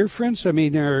any difference? I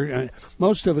mean,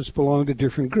 most of us belong to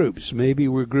different groups. Maybe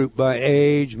we're grouped by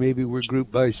age, maybe we're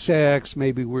grouped by sex,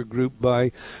 maybe we're grouped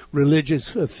by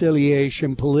religious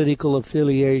affiliation, political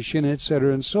affiliation, et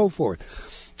cetera, and so forth.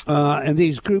 And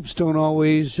these groups don't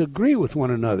always agree with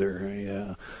one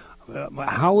another.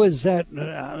 how is that?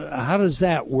 How does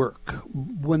that work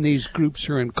when these groups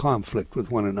are in conflict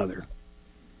with one another?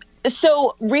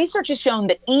 So research has shown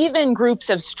that even groups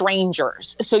of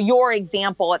strangers, so your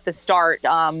example at the start,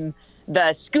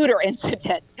 the scooter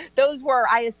incident, those were,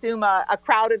 I assume, a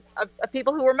crowd of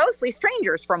people who were mostly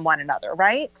strangers from one another,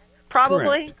 right?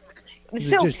 Probably. Correct.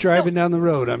 So, just driving down the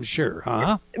road, I'm sure,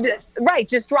 huh? Right,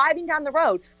 just driving down the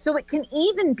road. So it can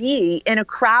even be in a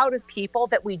crowd of people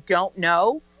that we don't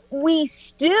know. We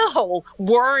still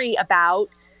worry about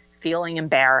feeling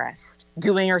embarrassed,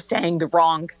 doing or saying the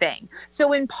wrong thing.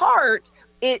 So in part,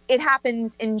 it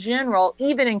happens in general,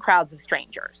 even in crowds of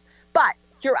strangers. But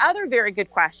your other very good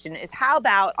question is, how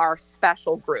about our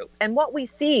special group? And what we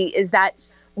see is that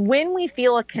when we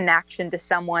feel a connection to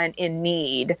someone in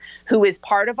need who is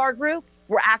part of our group,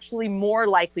 we're actually more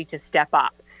likely to step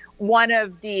up. One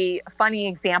of the funny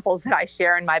examples that I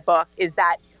share in my book is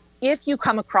that if you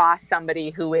come across somebody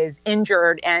who is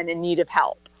injured and in need of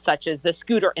help, such as the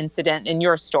scooter incident in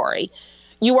your story,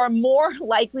 you are more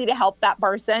likely to help that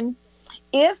person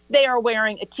if they are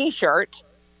wearing a T-shirt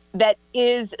that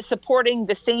is supporting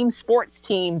the same sports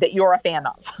team that you're a fan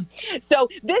of. So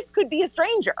this could be a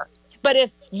stranger, but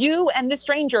if you and the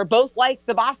stranger both like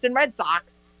the Boston Red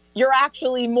Sox, you're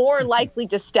actually more likely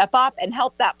to step up and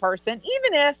help that person,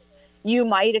 even if you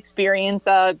might experience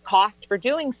a cost for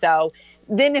doing so,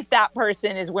 than if that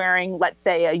person is wearing, let's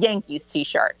say, a Yankees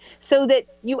T-shirt. So that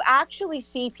you actually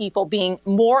see people being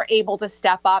more able to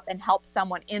step up and help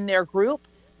someone in their group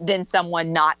than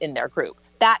someone not in their group.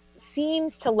 That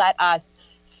seems to let us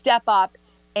step up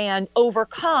and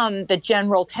overcome the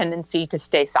general tendency to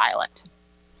stay silent.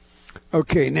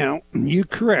 Okay, now, you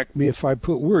correct me if I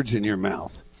put words in your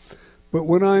mouth, but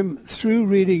when I'm through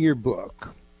reading your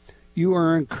book, you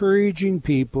are encouraging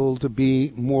people to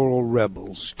be moral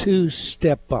rebels, to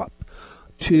step up,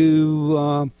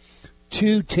 to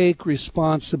take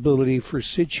responsibility for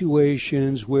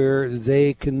situations where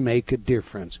they can make a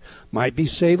difference. Might be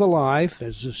save a life,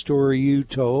 as the story you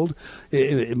told.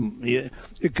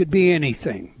 It could be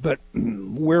anything, but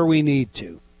where we need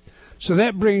to. So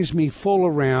that brings me full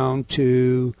around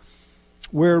to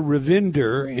where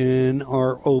Ravinder, in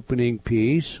our opening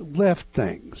piece, left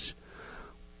things.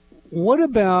 What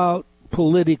about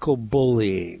political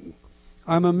bullying?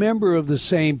 I'm a member of the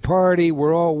same party.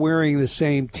 We're all wearing the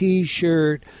same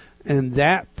T-shirt, and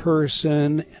that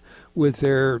person with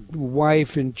their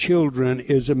wife and children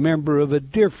is a member of a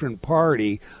different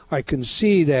party. I can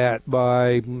see that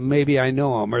by maybe I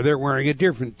know them, or they're wearing a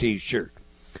different T-shirt.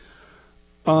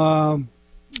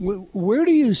 Where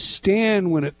do you stand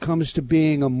when it comes to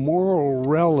being a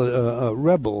moral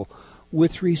rebel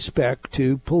with respect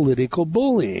to political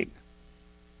bullying?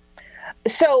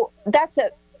 So that's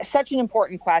such an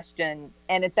important question,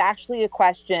 and it's actually a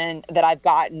question that I've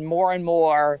gotten more and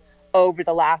more over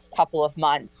the last couple of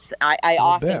months. I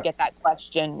often get that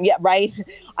question. Yeah, right.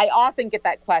 I often get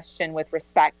that question with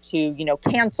respect to,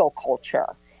 cancel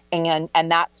culture and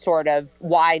that sort of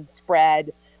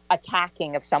widespread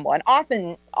attacking of someone,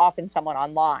 often someone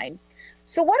online.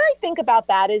 So what I think about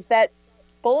that is that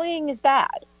bullying is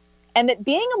bad, and that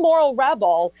being a moral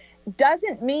rebel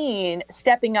doesn't mean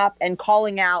stepping up and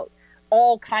calling out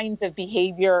all kinds of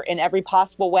behavior in every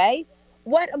possible way.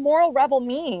 What a moral rebel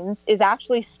means is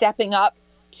actually stepping up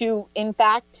to, in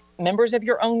fact, members of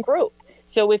your own group.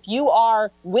 So if you are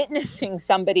witnessing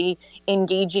somebody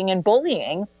engaging in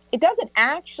bullying, it doesn't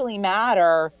actually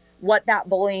matter what that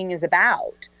bullying is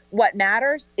about. What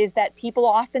matters is that people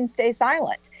often stay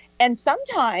silent. And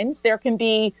sometimes there can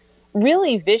be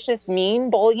really vicious, mean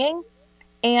bullying.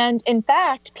 And in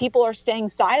fact, people are staying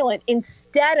silent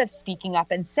instead of speaking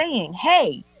up and saying,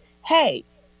 hey,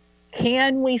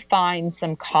 can we find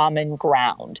some common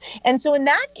ground? And so in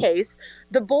that case,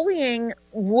 the bullying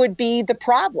would be the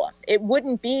problem. It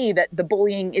wouldn't be that the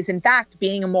bullying is in fact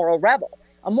being a moral rebel.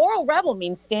 A moral rebel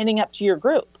means standing up to your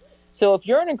group. So if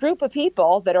you're in a group of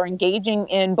people that are engaging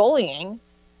in bullying,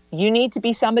 you need to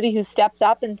be somebody who steps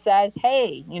up and says,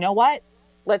 hey, you know what?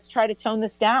 Let's try to tone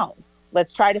this down.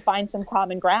 Let's try to find some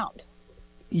common ground.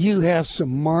 You have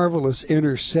some marvelous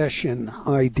intercession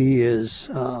ideas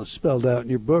spelled out in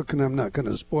your book, and I'm not going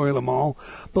to spoil them all.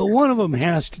 But one of them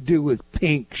has to do with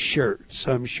pink shirts.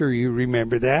 I'm sure you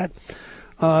remember that.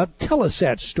 Tell us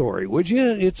that story, would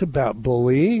you? It's about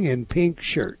bullying and pink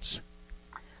shirts.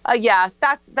 Yes,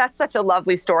 that's such a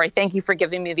lovely story. Thank you for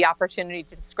giving me the opportunity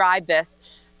to describe this.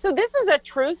 So this is a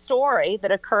true story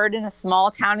that occurred in a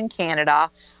small town in Canada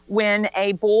when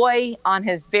a boy on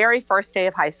his very first day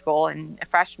of high school, and a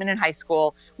freshman in high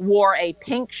school, wore a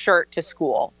pink shirt to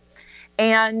school.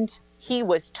 And he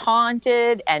was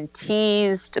taunted and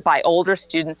teased by older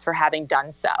students for having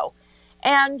done so.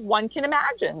 And one can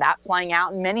imagine that playing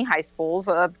out in many high schools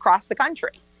across the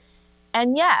country.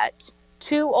 And yet,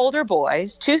 two older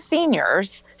boys, two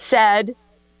seniors, said,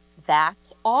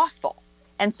 "That's awful."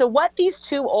 And so what these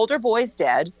two older boys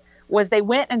did was they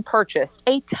went and purchased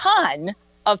a ton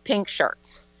of pink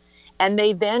shirts. And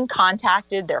they then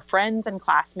contacted their friends and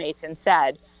classmates and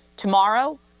said,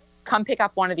 "Tomorrow, come pick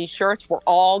up one of these shirts. We're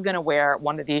all going to wear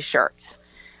one of these shirts."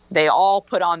 They all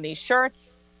put on these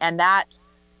shirts, and that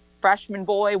freshman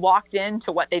boy walked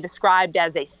into what they described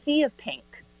as a sea of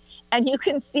pink. And you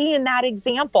can see in that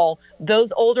example,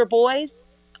 those older boys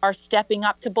are stepping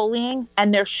up to bullying,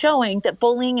 and they're showing that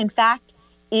bullying, in fact,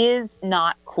 is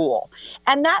not cool.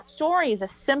 And that story is a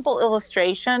simple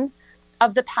illustration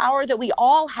of the power that we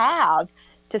all have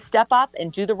to step up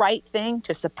and do the right thing,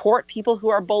 to support people who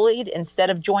are bullied instead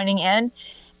of joining in,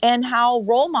 and how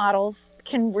role models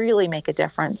can really make a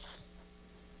difference.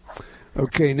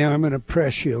 Okay, now I'm going to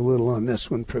press you a little on this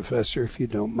one, Professor, if you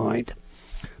don't mind.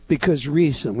 Because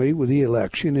recently, with the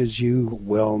election, as you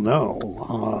well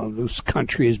know, this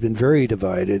country has been very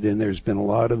divided, and there's been a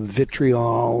lot of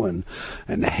vitriol and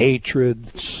hatred,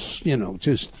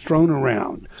 just thrown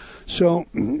around. So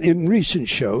in recent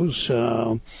shows,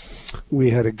 we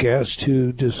had a guest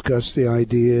who discussed the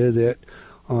idea that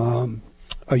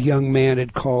a young man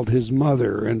had called his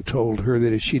mother and told her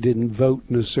that if she didn't vote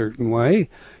in a certain way,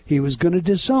 he was going to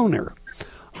disown her.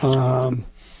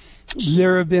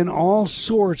 There have been all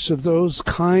sorts of those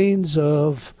kinds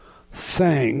of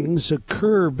things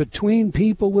occur between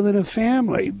people within a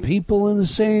family, people in the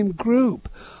same group,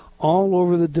 all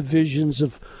over the divisions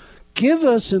of. Give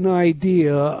us an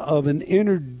idea of an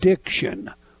interdiction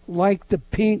like the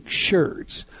pink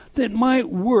shirts that might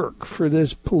work for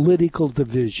this political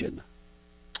division.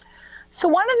 So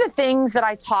one of the things that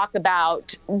I talk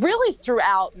about really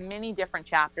throughout many different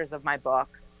chapters of my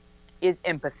book is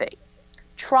empathy.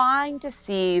 Trying to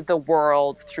see the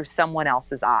world through someone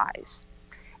else's eyes.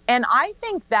 And I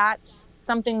think that's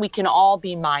something we can all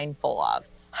be mindful of.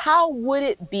 How would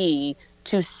it be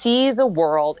to see the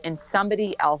world in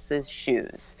somebody else's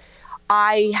shoes?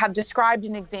 I have described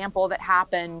an example that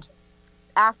happened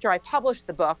after I published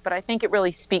the book, but I think it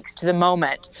really speaks to the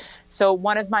moment. So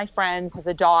one of my friends has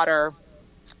a daughter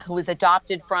who was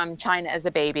adopted from China as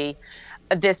a baby.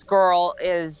 This girl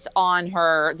is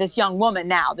this young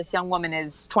woman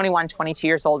is 21, 22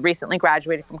 years old, recently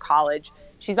graduated from college.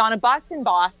 She's on a bus in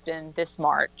Boston this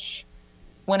March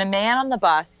when a man on the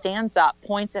bus stands up,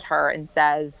 points at her and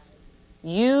says,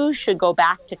 "You should go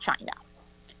back to China.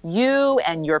 You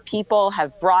and your people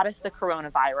have brought us the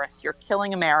coronavirus. You're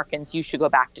killing Americans. You should go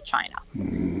back to China."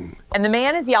 And the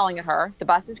man is yelling at her. The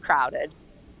bus is crowded.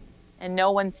 And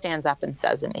no one stands up and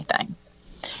says anything.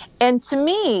 And to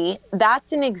me,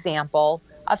 that's an example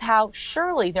of how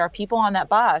surely there are people on that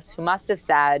bus who must have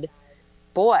said,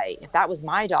 boy, if that was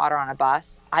my daughter on a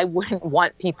bus, I wouldn't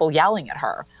want people yelling at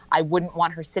her. I wouldn't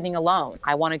want her sitting alone.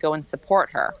 I want to go and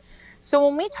support her. So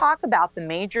when we talk about the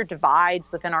major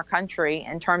divides within our country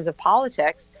in terms of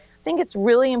politics, I think it's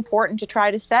really important to try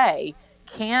to say,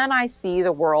 can I see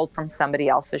the world from somebody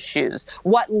else's shoes?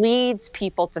 What leads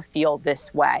people to feel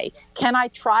this way? Can I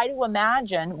try to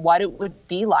imagine what it would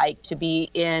be like to be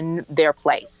in their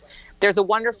place? There's a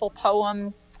wonderful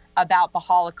poem about the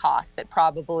Holocaust that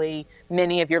probably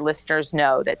many of your listeners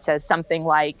know that says something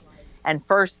like, "And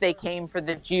first they came for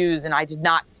the Jews and I did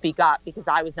not speak up because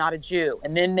I was not a Jew.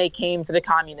 And then they came for the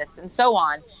communists," and so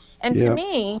on. And to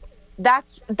me,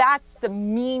 that's the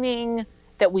meaning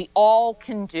that we all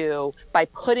can do by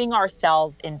putting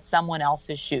ourselves in someone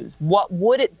else's shoes. What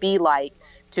would it be like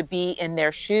to be in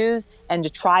their shoes and to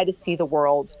try to see the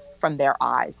world from their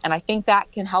eyes? And I think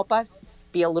that can help us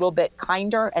be a little bit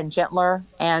kinder and gentler,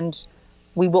 and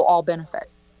we will all benefit.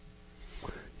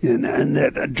 And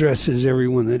that addresses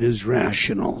everyone that is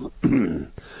rational.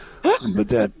 But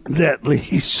that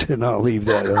leaves, and I'll leave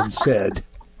that unsaid.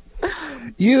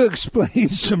 You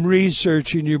explained some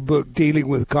research in your book dealing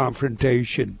with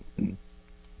confrontation.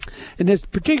 And this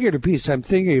particular piece I'm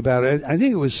thinking about, I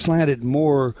think it was slanted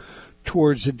more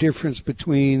towards the difference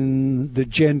between the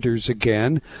genders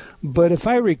again. But if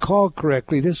I recall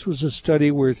correctly, this was a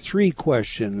study where 3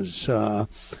 questions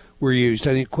were used.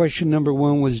 I think question number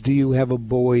 1 was, do you have a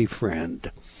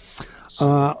boyfriend?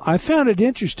 I found it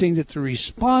interesting that the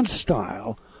response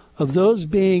style of those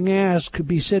being asked could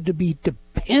be said to be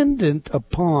dependent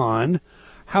upon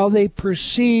how they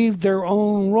perceived their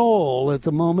own role at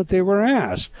the moment they were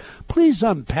asked. Please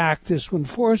unpack this one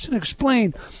for us and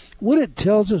explain what it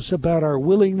tells us about our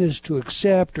willingness to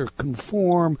accept or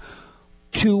conform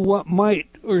to what might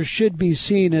or should be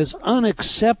seen as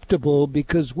unacceptable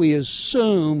because we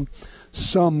assume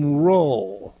some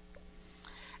role?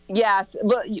 Yes.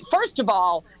 Well, first of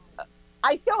all,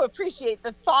 I so appreciate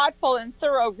the thoughtful and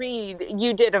thorough read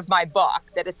you did of my book,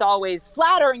 that it's always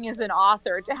flattering as an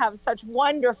author to have such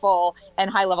wonderful and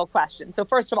high-level questions. So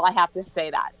first of all, I have to say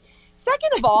that.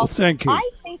 Second of all, thank you. I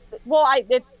think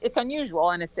it's unusual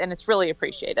and it's really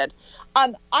appreciated.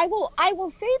 I will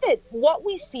say that what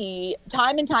we see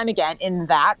time and time again in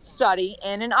that study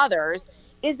and in others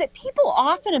is that people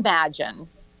often imagine,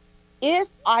 if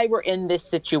I were in this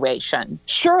situation,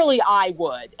 surely I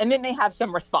would. And then they have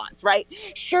some response, right?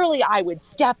 Surely I would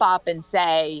step up and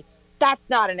say, that's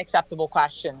not an acceptable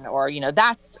question, or,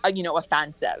 that's,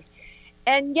 offensive.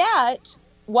 And yet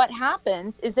what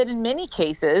happens is that in many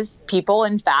cases, people,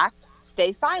 in fact,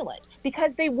 stay silent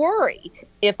because they worry,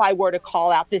 if I were to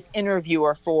call out this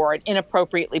interviewer for an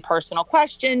inappropriately personal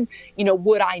question,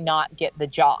 would I not get the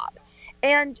job?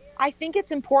 And I think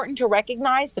it's important to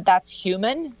recognize that that's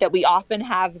human, that we often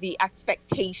have the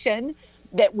expectation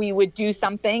that we would do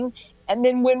something. And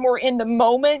then when we're in the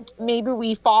moment, maybe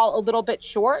we fall a little bit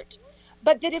short.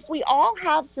 But that if we all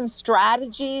have some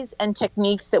strategies and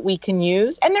techniques that we can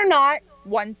use, and they're not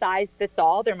one size fits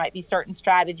all, there might be certain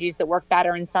strategies that work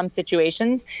better in some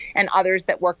situations and others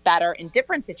that work better in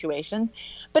different situations.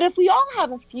 But if we all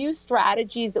have a few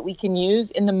strategies that we can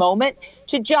use in the moment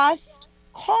to just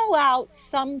call out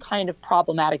some kind of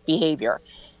problematic behavior,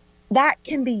 that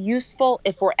can be useful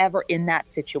if we're ever in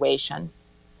that situation.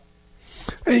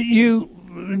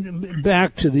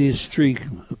 Back to these three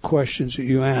questions that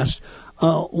you asked.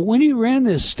 When you ran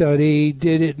this study,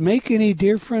 did it make any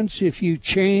difference if you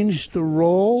changed the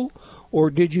role,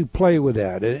 or did you play with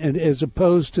that? And as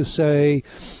opposed to, say,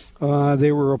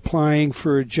 they were applying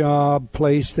for a job,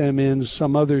 place them in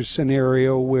some other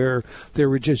scenario where they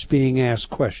were just being asked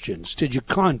questions. Did you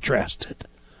contrast it?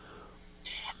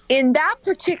 In that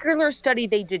particular study,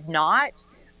 they did not.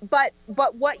 But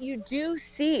what you do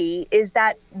see is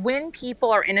that when people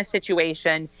are in a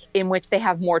situation in which they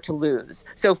have more to lose.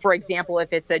 So, for example,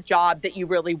 if it's a job that you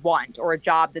really want or a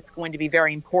job that's going to be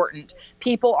very important,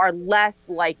 people are less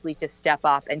likely to step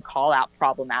up and call out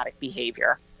problematic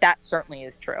behavior. That certainly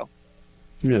is true.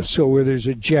 Yeah, so where there's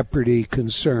a jeopardy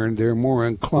concern, they're more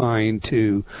inclined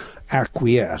to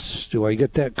acquiesce. Do I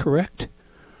get that correct?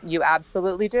 You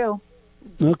absolutely do.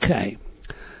 Okay.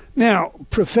 Now,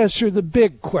 Professor, the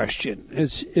big question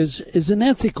is an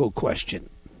ethical question.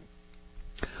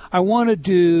 I want to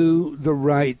do the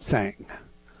right thing.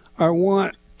 I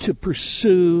want to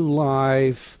pursue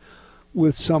life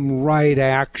with some right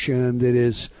action that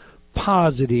is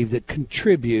positive, that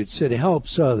contributes, that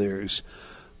helps others.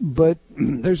 But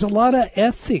there's a lot of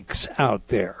ethics out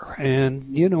there.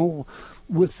 And,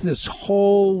 with this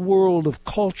whole world of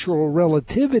cultural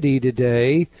relativity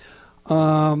today,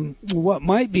 what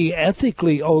might be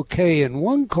ethically okay in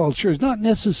one culture is not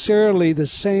necessarily the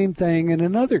same thing in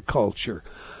another culture.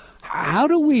 How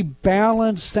do we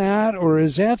balance that, or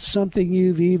is that something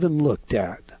you've even looked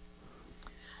at?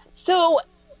 So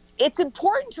it's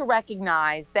important to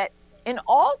recognize that in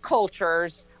all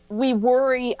cultures, we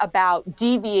worry about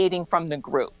deviating from the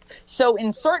group. So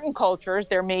in certain cultures,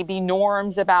 there may be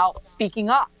norms about speaking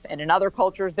up, and in other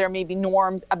cultures, there may be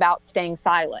norms about staying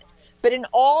silent. But in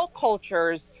all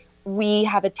cultures, we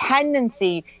have a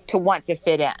tendency to want to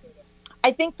fit in.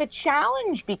 I think the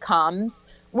challenge becomes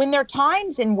when there are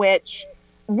times in which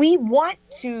we want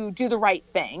to do the right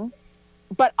thing,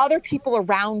 but other people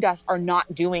around us are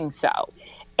not doing so.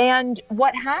 And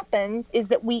what happens is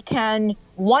that we can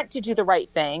want to do the right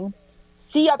thing,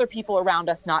 see other people around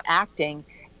us not acting,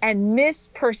 and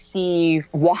misperceive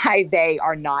why they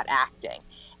are not acting.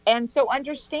 And so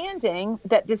understanding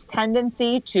that this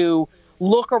tendency to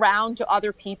look around to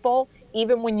other people,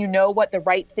 even when you know what the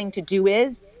right thing to do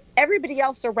is, everybody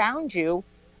else around you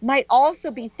might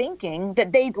also be thinking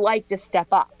that they'd like to step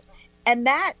up. And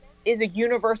that is a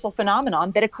universal phenomenon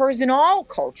that occurs in all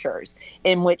cultures,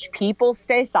 in which people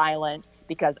stay silent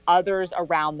because others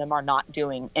around them are not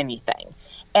doing anything.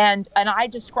 And I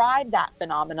describe that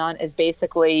phenomenon as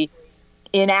basically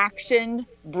inaction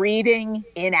breeding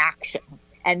inaction.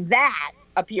 And that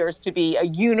appears to be a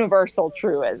universal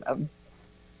truism.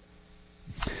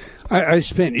 I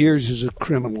spent years as a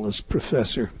criminalist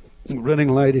professor, running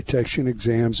lie detection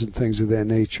exams and things of that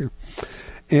nature.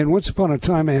 And once upon a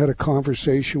time, I had a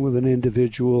conversation with an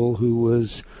individual who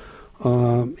was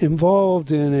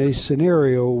involved in a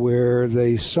scenario where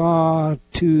they saw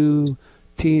two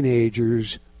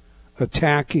teenagers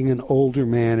attacking an older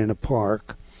man in a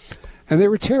park. And they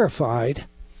were terrified.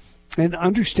 And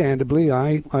understandably,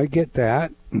 I get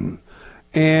that.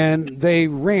 And they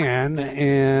ran,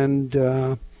 and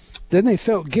then they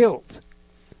felt guilt.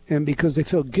 And because they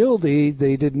felt guilty,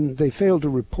 they failed to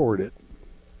report it.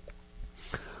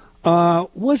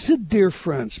 What's the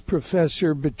difference,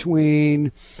 Professor,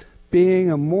 between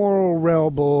being a moral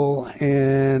rebel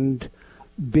and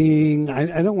being,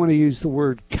 I don't want to use the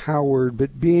word coward,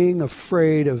 but being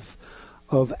afraid of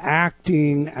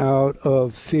acting out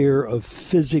of fear of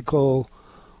physical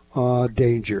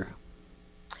danger?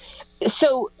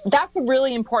 So that's a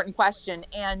really important question.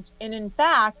 And in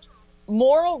fact,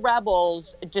 moral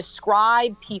rebels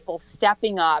describe people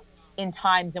stepping up in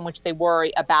times in which they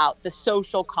worry about the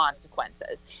social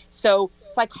consequences. So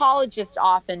psychologists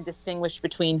often distinguish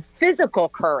between physical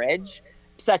courage,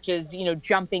 such as,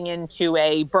 jumping into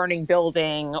a burning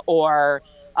building or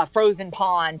a frozen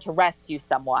pond to rescue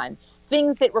someone,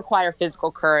 things that require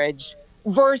physical courage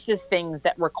versus things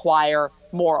that require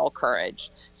moral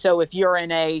courage. So if you're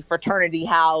in a fraternity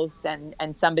house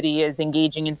and somebody is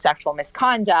engaging in sexual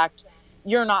misconduct,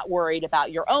 you're not worried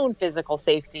about your own physical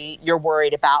safety. You're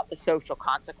worried about the social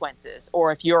consequences.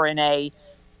 Or if you're in a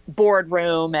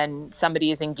boardroom and somebody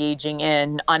is engaging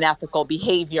in unethical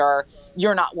behavior,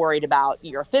 you're not worried about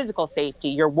your physical safety.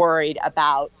 You're worried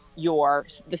about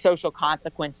the social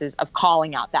consequences of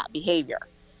calling out that behavior.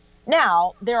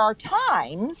 Now, there are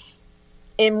times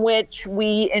in which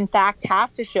we, in fact,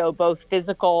 have to show both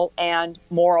physical and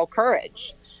moral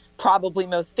courage. Probably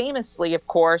most famously, of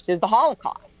course, is the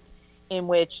Holocaust, in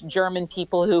which German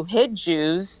people who hid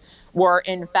Jews were,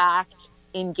 in fact,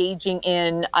 engaging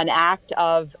in an act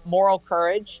of moral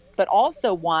courage, but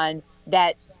also one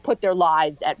that put their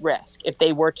lives at risk. If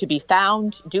they were to be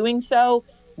found doing so,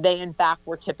 they, in fact,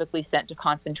 were typically sent to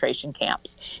concentration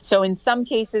camps. So in some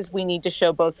cases, we need to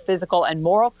show both physical and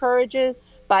moral courage,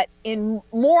 but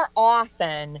more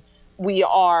often, we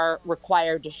are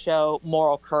required to show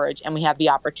moral courage, and we have the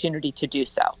opportunity to do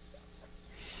so.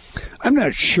 I'm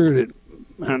not sure that,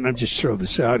 and I'll just throw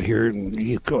this out here, and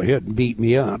you go ahead and beat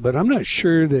me up, but I'm not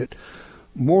sure that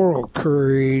moral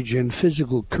courage and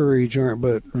physical courage aren't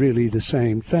but really the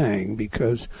same thing,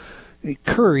 because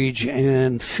courage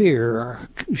and fear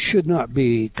should not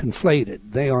be conflated.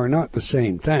 They are not the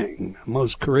same thing.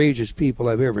 Most courageous people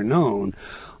I've ever known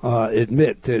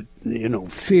admit that,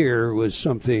 fear was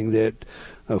something that,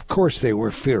 of course, they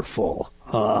were fearful.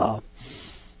 Do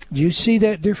you see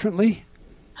that differently?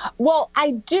 Well,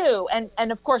 I do.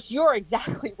 And of course, you're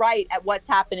exactly right at what's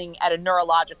happening at a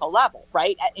neurological level,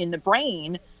 right? In the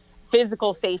brain,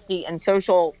 physical safety and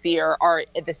social fear are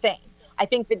the same. I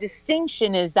think the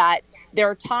distinction is that there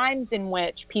are times in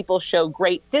which people show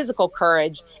great physical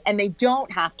courage and they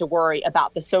don't have to worry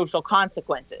about the social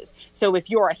consequences. So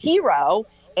if you're a hero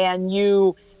and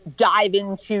you dive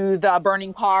into the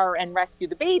burning car and rescue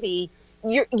the baby,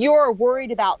 you're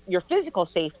worried about your physical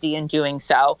safety in doing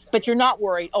so, but you're not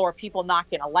worried, are people not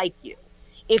going to like you?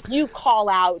 If you call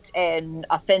out an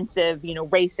offensive,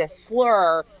 racist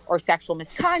slur or sexual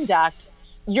misconduct,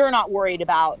 you're not worried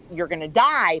about you're going to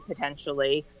die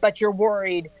potentially, but you're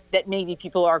worried that maybe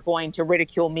people are going to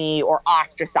ridicule me or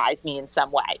ostracize me in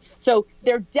some way. So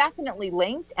they're definitely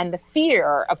linked, and the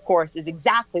fear, of course, is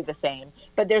exactly the same,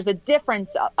 but there's a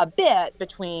difference a bit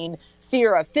between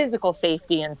fear of physical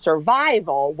safety and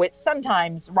survival, which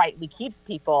sometimes rightly keeps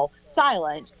people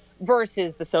silent,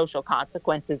 versus the social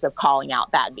consequences of calling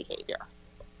out bad behavior.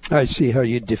 I see how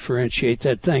you differentiate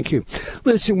that. Thank you.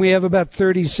 Listen, we have about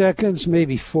 30 seconds,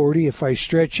 maybe 40 if I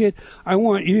stretch it. I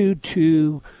want you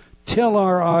to tell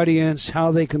our audience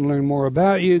how they can learn more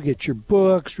about you, get your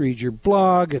books, read your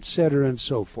blog, etc., and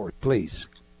so forth, please.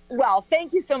 Well,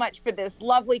 thank you so much for this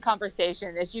lovely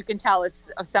conversation. As you can tell, it's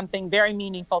something very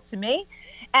meaningful to me.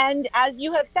 And as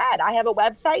you have said, I have a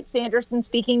website,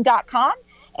 sandersonspeaking.com.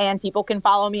 And people can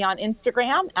follow me on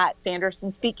Instagram at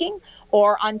Sanderson Speaking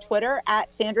or on Twitter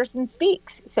at Sanderson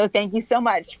Speaks. So thank you so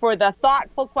much for the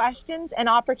thoughtful questions and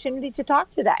opportunity to talk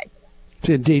today. It's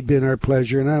indeed been our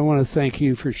pleasure, and I want to thank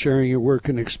you for sharing your work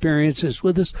and experiences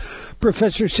with us,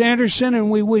 Professor Sanderson, and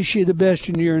we wish you the best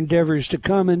in your endeavors to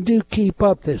come, and do keep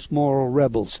up this moral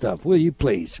rebel stuff, will you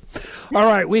please? All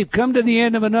right, we've come to the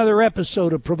end of another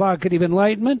episode of Provocative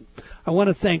Enlightenment. I want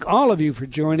to thank all of you for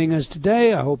joining us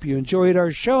today. I hope you enjoyed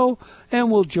our show, and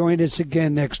will join us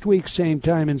again next week, same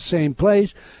time and same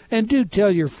place. And do tell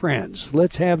your friends.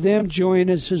 Let's have them join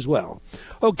us as well.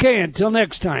 Okay, until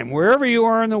next time, wherever you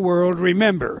are in the world,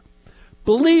 remember,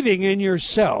 believing in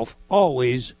yourself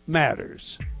always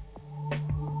matters.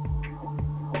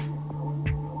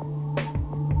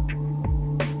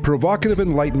 Provocative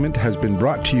Enlightenment has been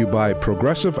brought to you by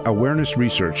Progressive Awareness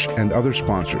Research and other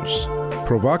sponsors.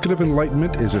 Provocative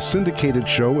Enlightenment is a syndicated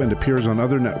show and appears on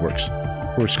other networks.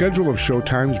 For a schedule of show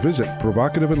times, visit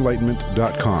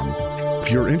provocativeenlightenment.com.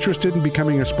 If you're interested in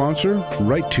becoming a sponsor,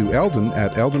 write to Eldon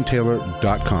at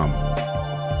eldontaylor.com.